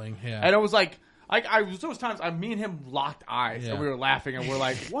rolling, yeah. And it was like. There was times me and him locked eyes Yeah. and we were laughing and we're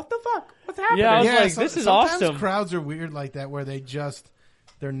like, "What the fuck? What's happening?" Yeah, I was yeah, like, this is sometimes awesome. crowds are weird like that where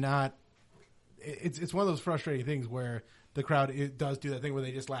they're not. It's one of those frustrating things where the crowd does do that thing where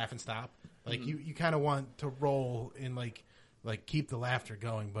they just laugh and stop. Like you kind of want to roll and like keep the laughter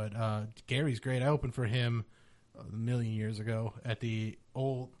going. But Gary's great. I opened for him a million years ago at the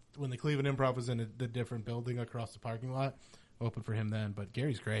old when the Cleveland Improv was in the different building across the parking lot. Opened for him then, but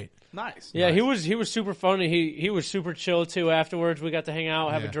Gary's great. Nice. Yeah, he was super funny. He was super chill too. Afterwards, we got to hang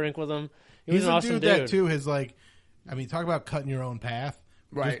out, have a Yeah. drink with him. He He's was an a awesome dude that too has like, I mean, talk about cutting your own path.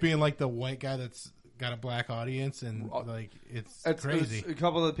 Right. Just being like the white guy that's got a black audience and like it's crazy. A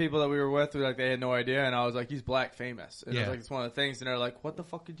couple of the people that we were with, they had no idea, and I was like, "He's black famous." And I was Yeah. like, it's one of the things, and they're like, "What the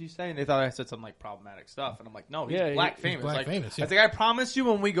fuck did you say?" And they thought I said some like problematic stuff, and I'm like, "No, he's Yeah, black he's famous." black Like, famous, yeah. I think I promise you,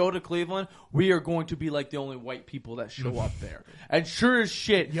 when we go to Cleveland, we are going to be like the only white people that show up there. And sure as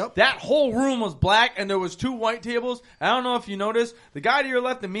shit, Yep. that whole room was black, and there was 2 white tables. I don't know if you noticed, the guy to your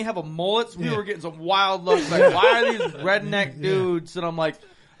left and me have a mullet. So we Yeah. were getting some wild looks, like, "Why are these redneck dudes?" And I'm like,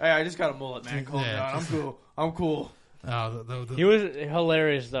 "Hey, I just got a mullet, man. Calm Yeah. down. I'm cool. I'm cool." He was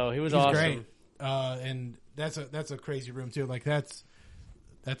hilarious though. He was he's awesome. great, and that's a crazy room too. Like that's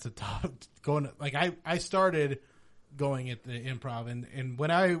that's a tough going. Like I started going at the Improv, and when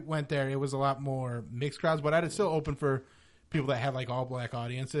I went there, it was a lot more mixed crowds, but I'd still open for people that had like all black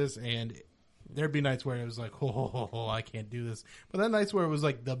audiences, and there'd be nights where it was like, oh, I can't do this. But then nights where it was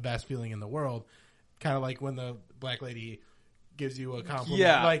like the best feeling in the world, kind of like when the black lady gives you a compliment.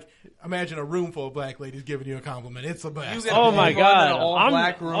 Yeah. Like, imagine a room full of black ladies giving you a compliment. It's the best. Oh my god!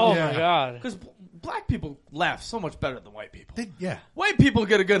 Black room. Oh Yeah. my god! Because black people laugh so much better than white people. Yeah. White people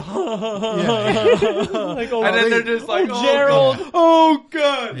get a good, Yeah. Like, oh, and then they- they're just like, oh, Gerald. God. Oh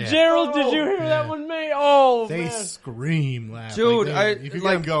god, Yeah. Gerald, did you hear Yeah. that one, mate? Oh They man! scream laugh. Dude, Like, if you get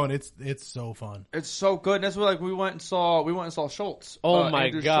like- them going, it's so fun. it's so good. And that's what like we went and saw Schultz. Oh my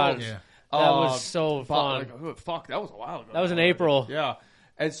Andrew God. Schultz. Yeah. That was so fun. Fuck, that was a while ago. That was in April. Yeah,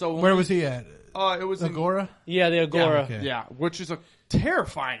 and so when Where we- was he at? It was in Agora? Yeah, the Agora. okay. Yeah, which is a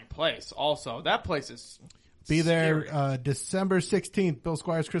terrifying place. Also, that place is Be there scary. December 16th. Bill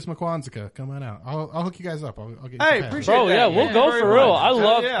Squires, Chris McQuanzica. Come on out. I'll hook you guys up. I'll get you Hey, some appreciate Bro, that. yeah, we'll go very for real. much. I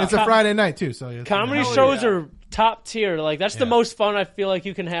love Yeah. It's a Friday night too, so it's comedy Hell shows yeah. are top tier. Like that's the Yeah. most fun I feel like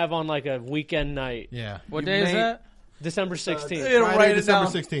you can have on like a weekend night. Yeah. What You day is may- that? December 16th. It'll Friday, write it December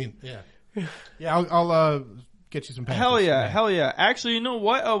down. 16th. Yeah. Yeah, I'll get you some passes. Hell yeah, hell yeah. Actually, you know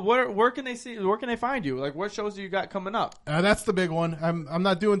what? Where can they see? Where can they find you? Like, what shows do you got coming up? That's the big one. I'm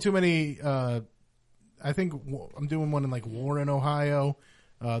not doing too many. I think I'm doing one in like Warren, Ohio,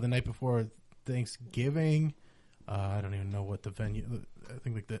 the night before Thanksgiving. I don't even know what the venue. I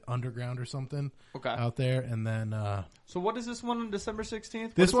think like the Underground or something. Okay. Out there, and then So, what is this one on December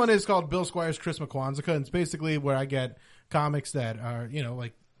 16th? this one is called Bill Squires, Chris McQuanzica, and it's basically where I get comics that are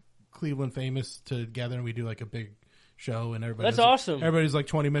like Cleveland famous together, and we do like a big show, and everybody. That's awesome. Everybody's like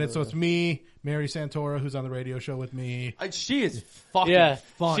 20 minutes, so it's me, Mary Santora, who's on the radio show with me. She is fucking Yeah,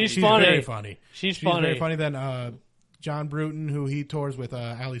 funny. she's She's funny. very funny. She's very funny. funny. Then John Bruton, who he tours with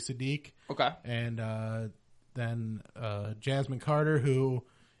Ali Sadiq, Okay. and then Jasmine Carter, who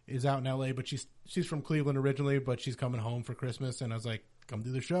is out in L.A., but she's from Cleveland originally, but she's coming home for Christmas, and I was like, come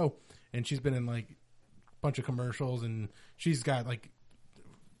do the show. And she's been in like a bunch of commercials, and she's got like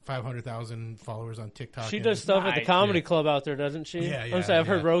 500,000 followers on TikTok. She and- does stuff at the Nice. comedy Yeah. club out there, doesn't she? Yeah, yeah, I'm saying I've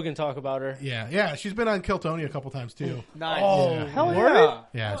heard yeah. Rogan talk about her. Yeah, she's been on Kill Tony a couple times too. Nice. Oh, Yeah. hell word? yeah.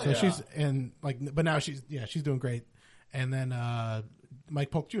 Yeah, Hell so she's in like, but now she's doing great. And then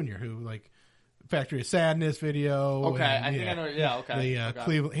Mike Polk Jr., who like Factory of Sadness video. Okay, and, I think I know. Yeah, okay. The Okay.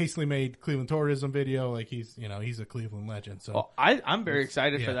 Cleveland, hastily made Cleveland tourism video. Like he's a Cleveland legend. So Oh, I'm very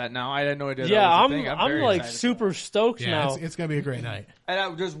excited for yeah. that now. I had no idea. Yeah, that was a I'm thing. I'm very like excited for super stoked yeah, now. it's gonna be a great night. that.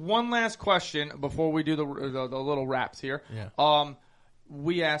 And there's one last question before we do the little wraps here. Yeah.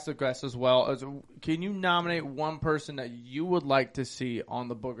 We asked the guests as well. Can you nominate one person that you would like to see on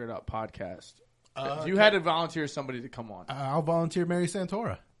the Boogered Up podcast? If you had to volunteer somebody to come on, I'll volunteer Mary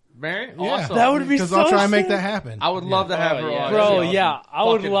Santora. Mary, Yeah, awesome. That would be because so I'll try and make sick. that happen. I would love to have her yeah. on. Bro, She's yeah, awesome. I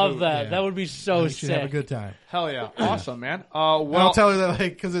would Fucking love hoot. that. Yeah. That would be so You should have a sick. good time. Hell yeah, awesome, man. And I'll Well, tell her that,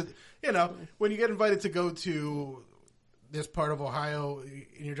 like, because when you get invited to go to this part of Ohio,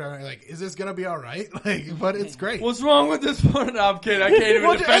 and you're driving, like, is this gonna be all right? Like, but it's great. what's wrong with this part? No, I'm kidding. I can't even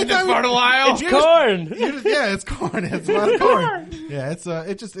Well, defend this anytime- part of Ohio. It's just- Corn. yeah, it's corn. It's a lot of corn. Yeah, it's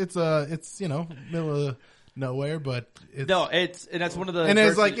middle of nowhere, but it's No, and that's one of the and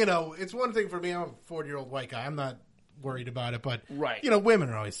it's like adversities- it's one thing for me. I'm a 40-year-old white guy. I'm not worried about it, but Right. women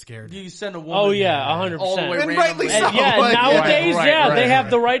are always scared. you send a woman. Oh yeah, 100%. all the way And randomly. rightly so. And yeah, Like, nowadays, right, yeah, right, they have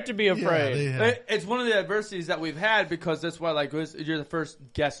right. the right to be Yeah, afraid. It's one of the adversities that we've had because that's why, like, you're the first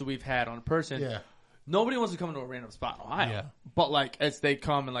guest that we've had on person. Yeah. Nobody wants to come to a random spot in Ohio. Yeah. But, like, as they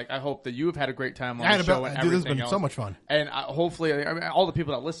come and, like, I hope that you have had a great time on I had the a show bit- and dude, this has everything been else. so much fun. And hopefully, I mean, all the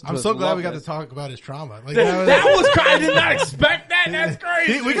people that listen to I'm us so glad love we got this. to talk about his trauma. Like, That was I did not expect that. That's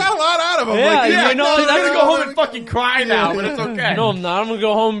crazy. we got a lot out of him. Yeah, like, you know, I'm that's- gonna go home and fucking cry now, but it's okay. No, I'm not. I'm gonna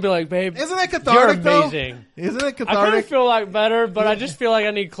go home and be like, babe, Isn't it you're cathartic? amazing. Though? Isn't it I kind of cathartic? feel like better, but I just feel like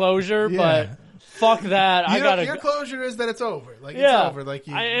I need closure. Yeah. But fuck that. I gotta. Your closure is that it's over. Like Yeah. it's over. Like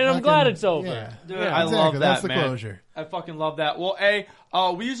you, And I'm fucking- glad it's over. Yeah. Dude, Yeah, I Exactly. love that, That's the man. closure. I fucking love that. Well,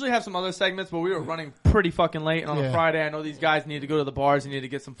 we usually have some other segments, but we were running pretty fucking late on a Yeah. Friday. I know these guys need to go to the bars and need to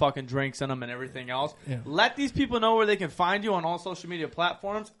get some fucking drinks in them and everything else. Yeah. Let these people know where they can find you on all social media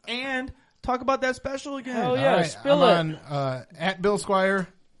platforms and talk about that special again. Hell yeah. All right, spill I'm it. on at Bill Squire,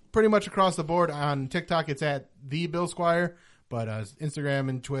 pretty much across the board. On TikTok, it's at the Bill Squire, but Instagram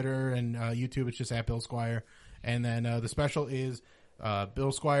and Twitter and YouTube, it's just at Bill Squire. And then the special is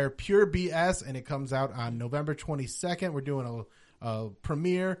Bill Squire Pure BS, and it comes out on November 22nd. We're doing a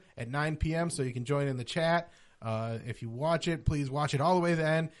premiere at 9 p.m., so you can join in the chat. If you watch it, please watch it all the way to the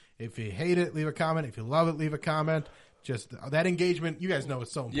end. If you hate it, leave a comment. If you love it, leave a comment. just that engagement. You guys know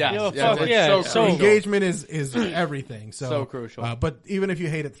it's so important. Yes, Yo, yes, fuck it's yeah, so it's so- crucial. Engagement is everything. So crucial. But even if you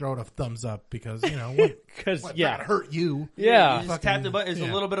hate it, throw it a thumbs up because what Because not hurt you. yeah. You just tap the button. It's a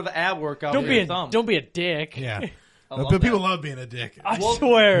little bit of an ab workout. Don't with be your a thumb. don't be a dick. Yeah. I love But people that. love being a dick. I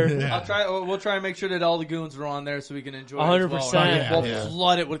swear. Yeah. I'll try. We'll try and make sure that all the goons are on there so we can enjoy. 100%. It as well. Yeah, We'll yeah.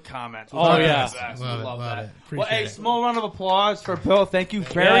 flood it with comments. Oh, yeah. Love Love it. that. Well, hey, Appreciate it. small round of applause for Bill. Thank you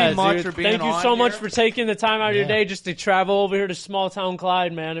very Yeah, much dude. for being Thank you on so much here. for taking the time out of your Yeah. day just to travel over here to small town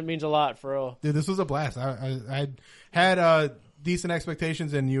Clyde, man. It means a lot for real. Dude, this was a blast. I had decent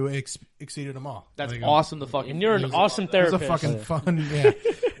expectations, and you exceeded them all. That's Like, awesome. The fucking. And you're an awesome It was therapist. a fucking fun. Yeah.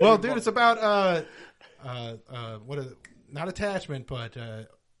 Well, dude, it's about what is it? Not attachment, but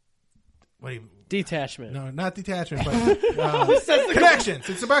what do you? Detachment. No, not detachment, but connections.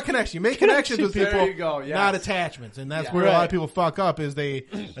 It's about connection. You make connections with There people, you go, yes. not attachments, and that's Yeah. where a lot Right. of people fuck up. Is they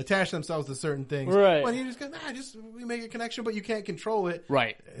attach themselves to certain things. Right. When you just go, we make a connection, but you can't control it.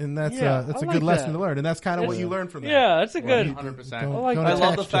 Right. And that's Yeah, that's I a like good lesson that. to learn, and that's kind of what you learn from that. Yeah, that's a good. 100%. Don't- I like don't that. I love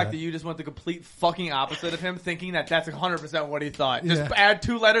attach the to fact that you just went the complete fucking opposite of him, thinking that that's 100% what he thought. Just Yeah. add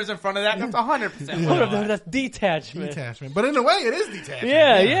 2 letters in front of that. That's 100% what he thought. That's detachment. detachment, but in a way, it is detachment.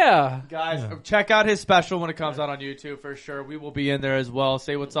 Yeah. Guys, check out his special when it comes out on YouTube for sure. We will be in there as well.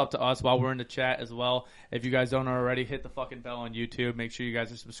 Say what's up to us while we're in the chat as well. If you guys don't already, hit the fucking bell on YouTube. Make sure you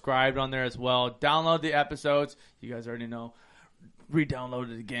guys are subscribed on there as well. Download the episodes. You guys already know.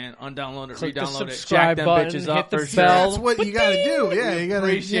 Re-download it again. Undownload it. Click the Re-download it. subscribe Jack them button, bitches hit up the for sure. bell. That's what you got to do. Yeah, you got to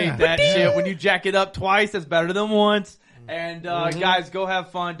Appreciate that shit. When you jack it up twice, that's better than once. And guys, go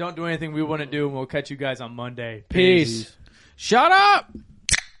have fun. Don't do anything we want to do. And we'll catch you guys on Monday. Peace. Shut up!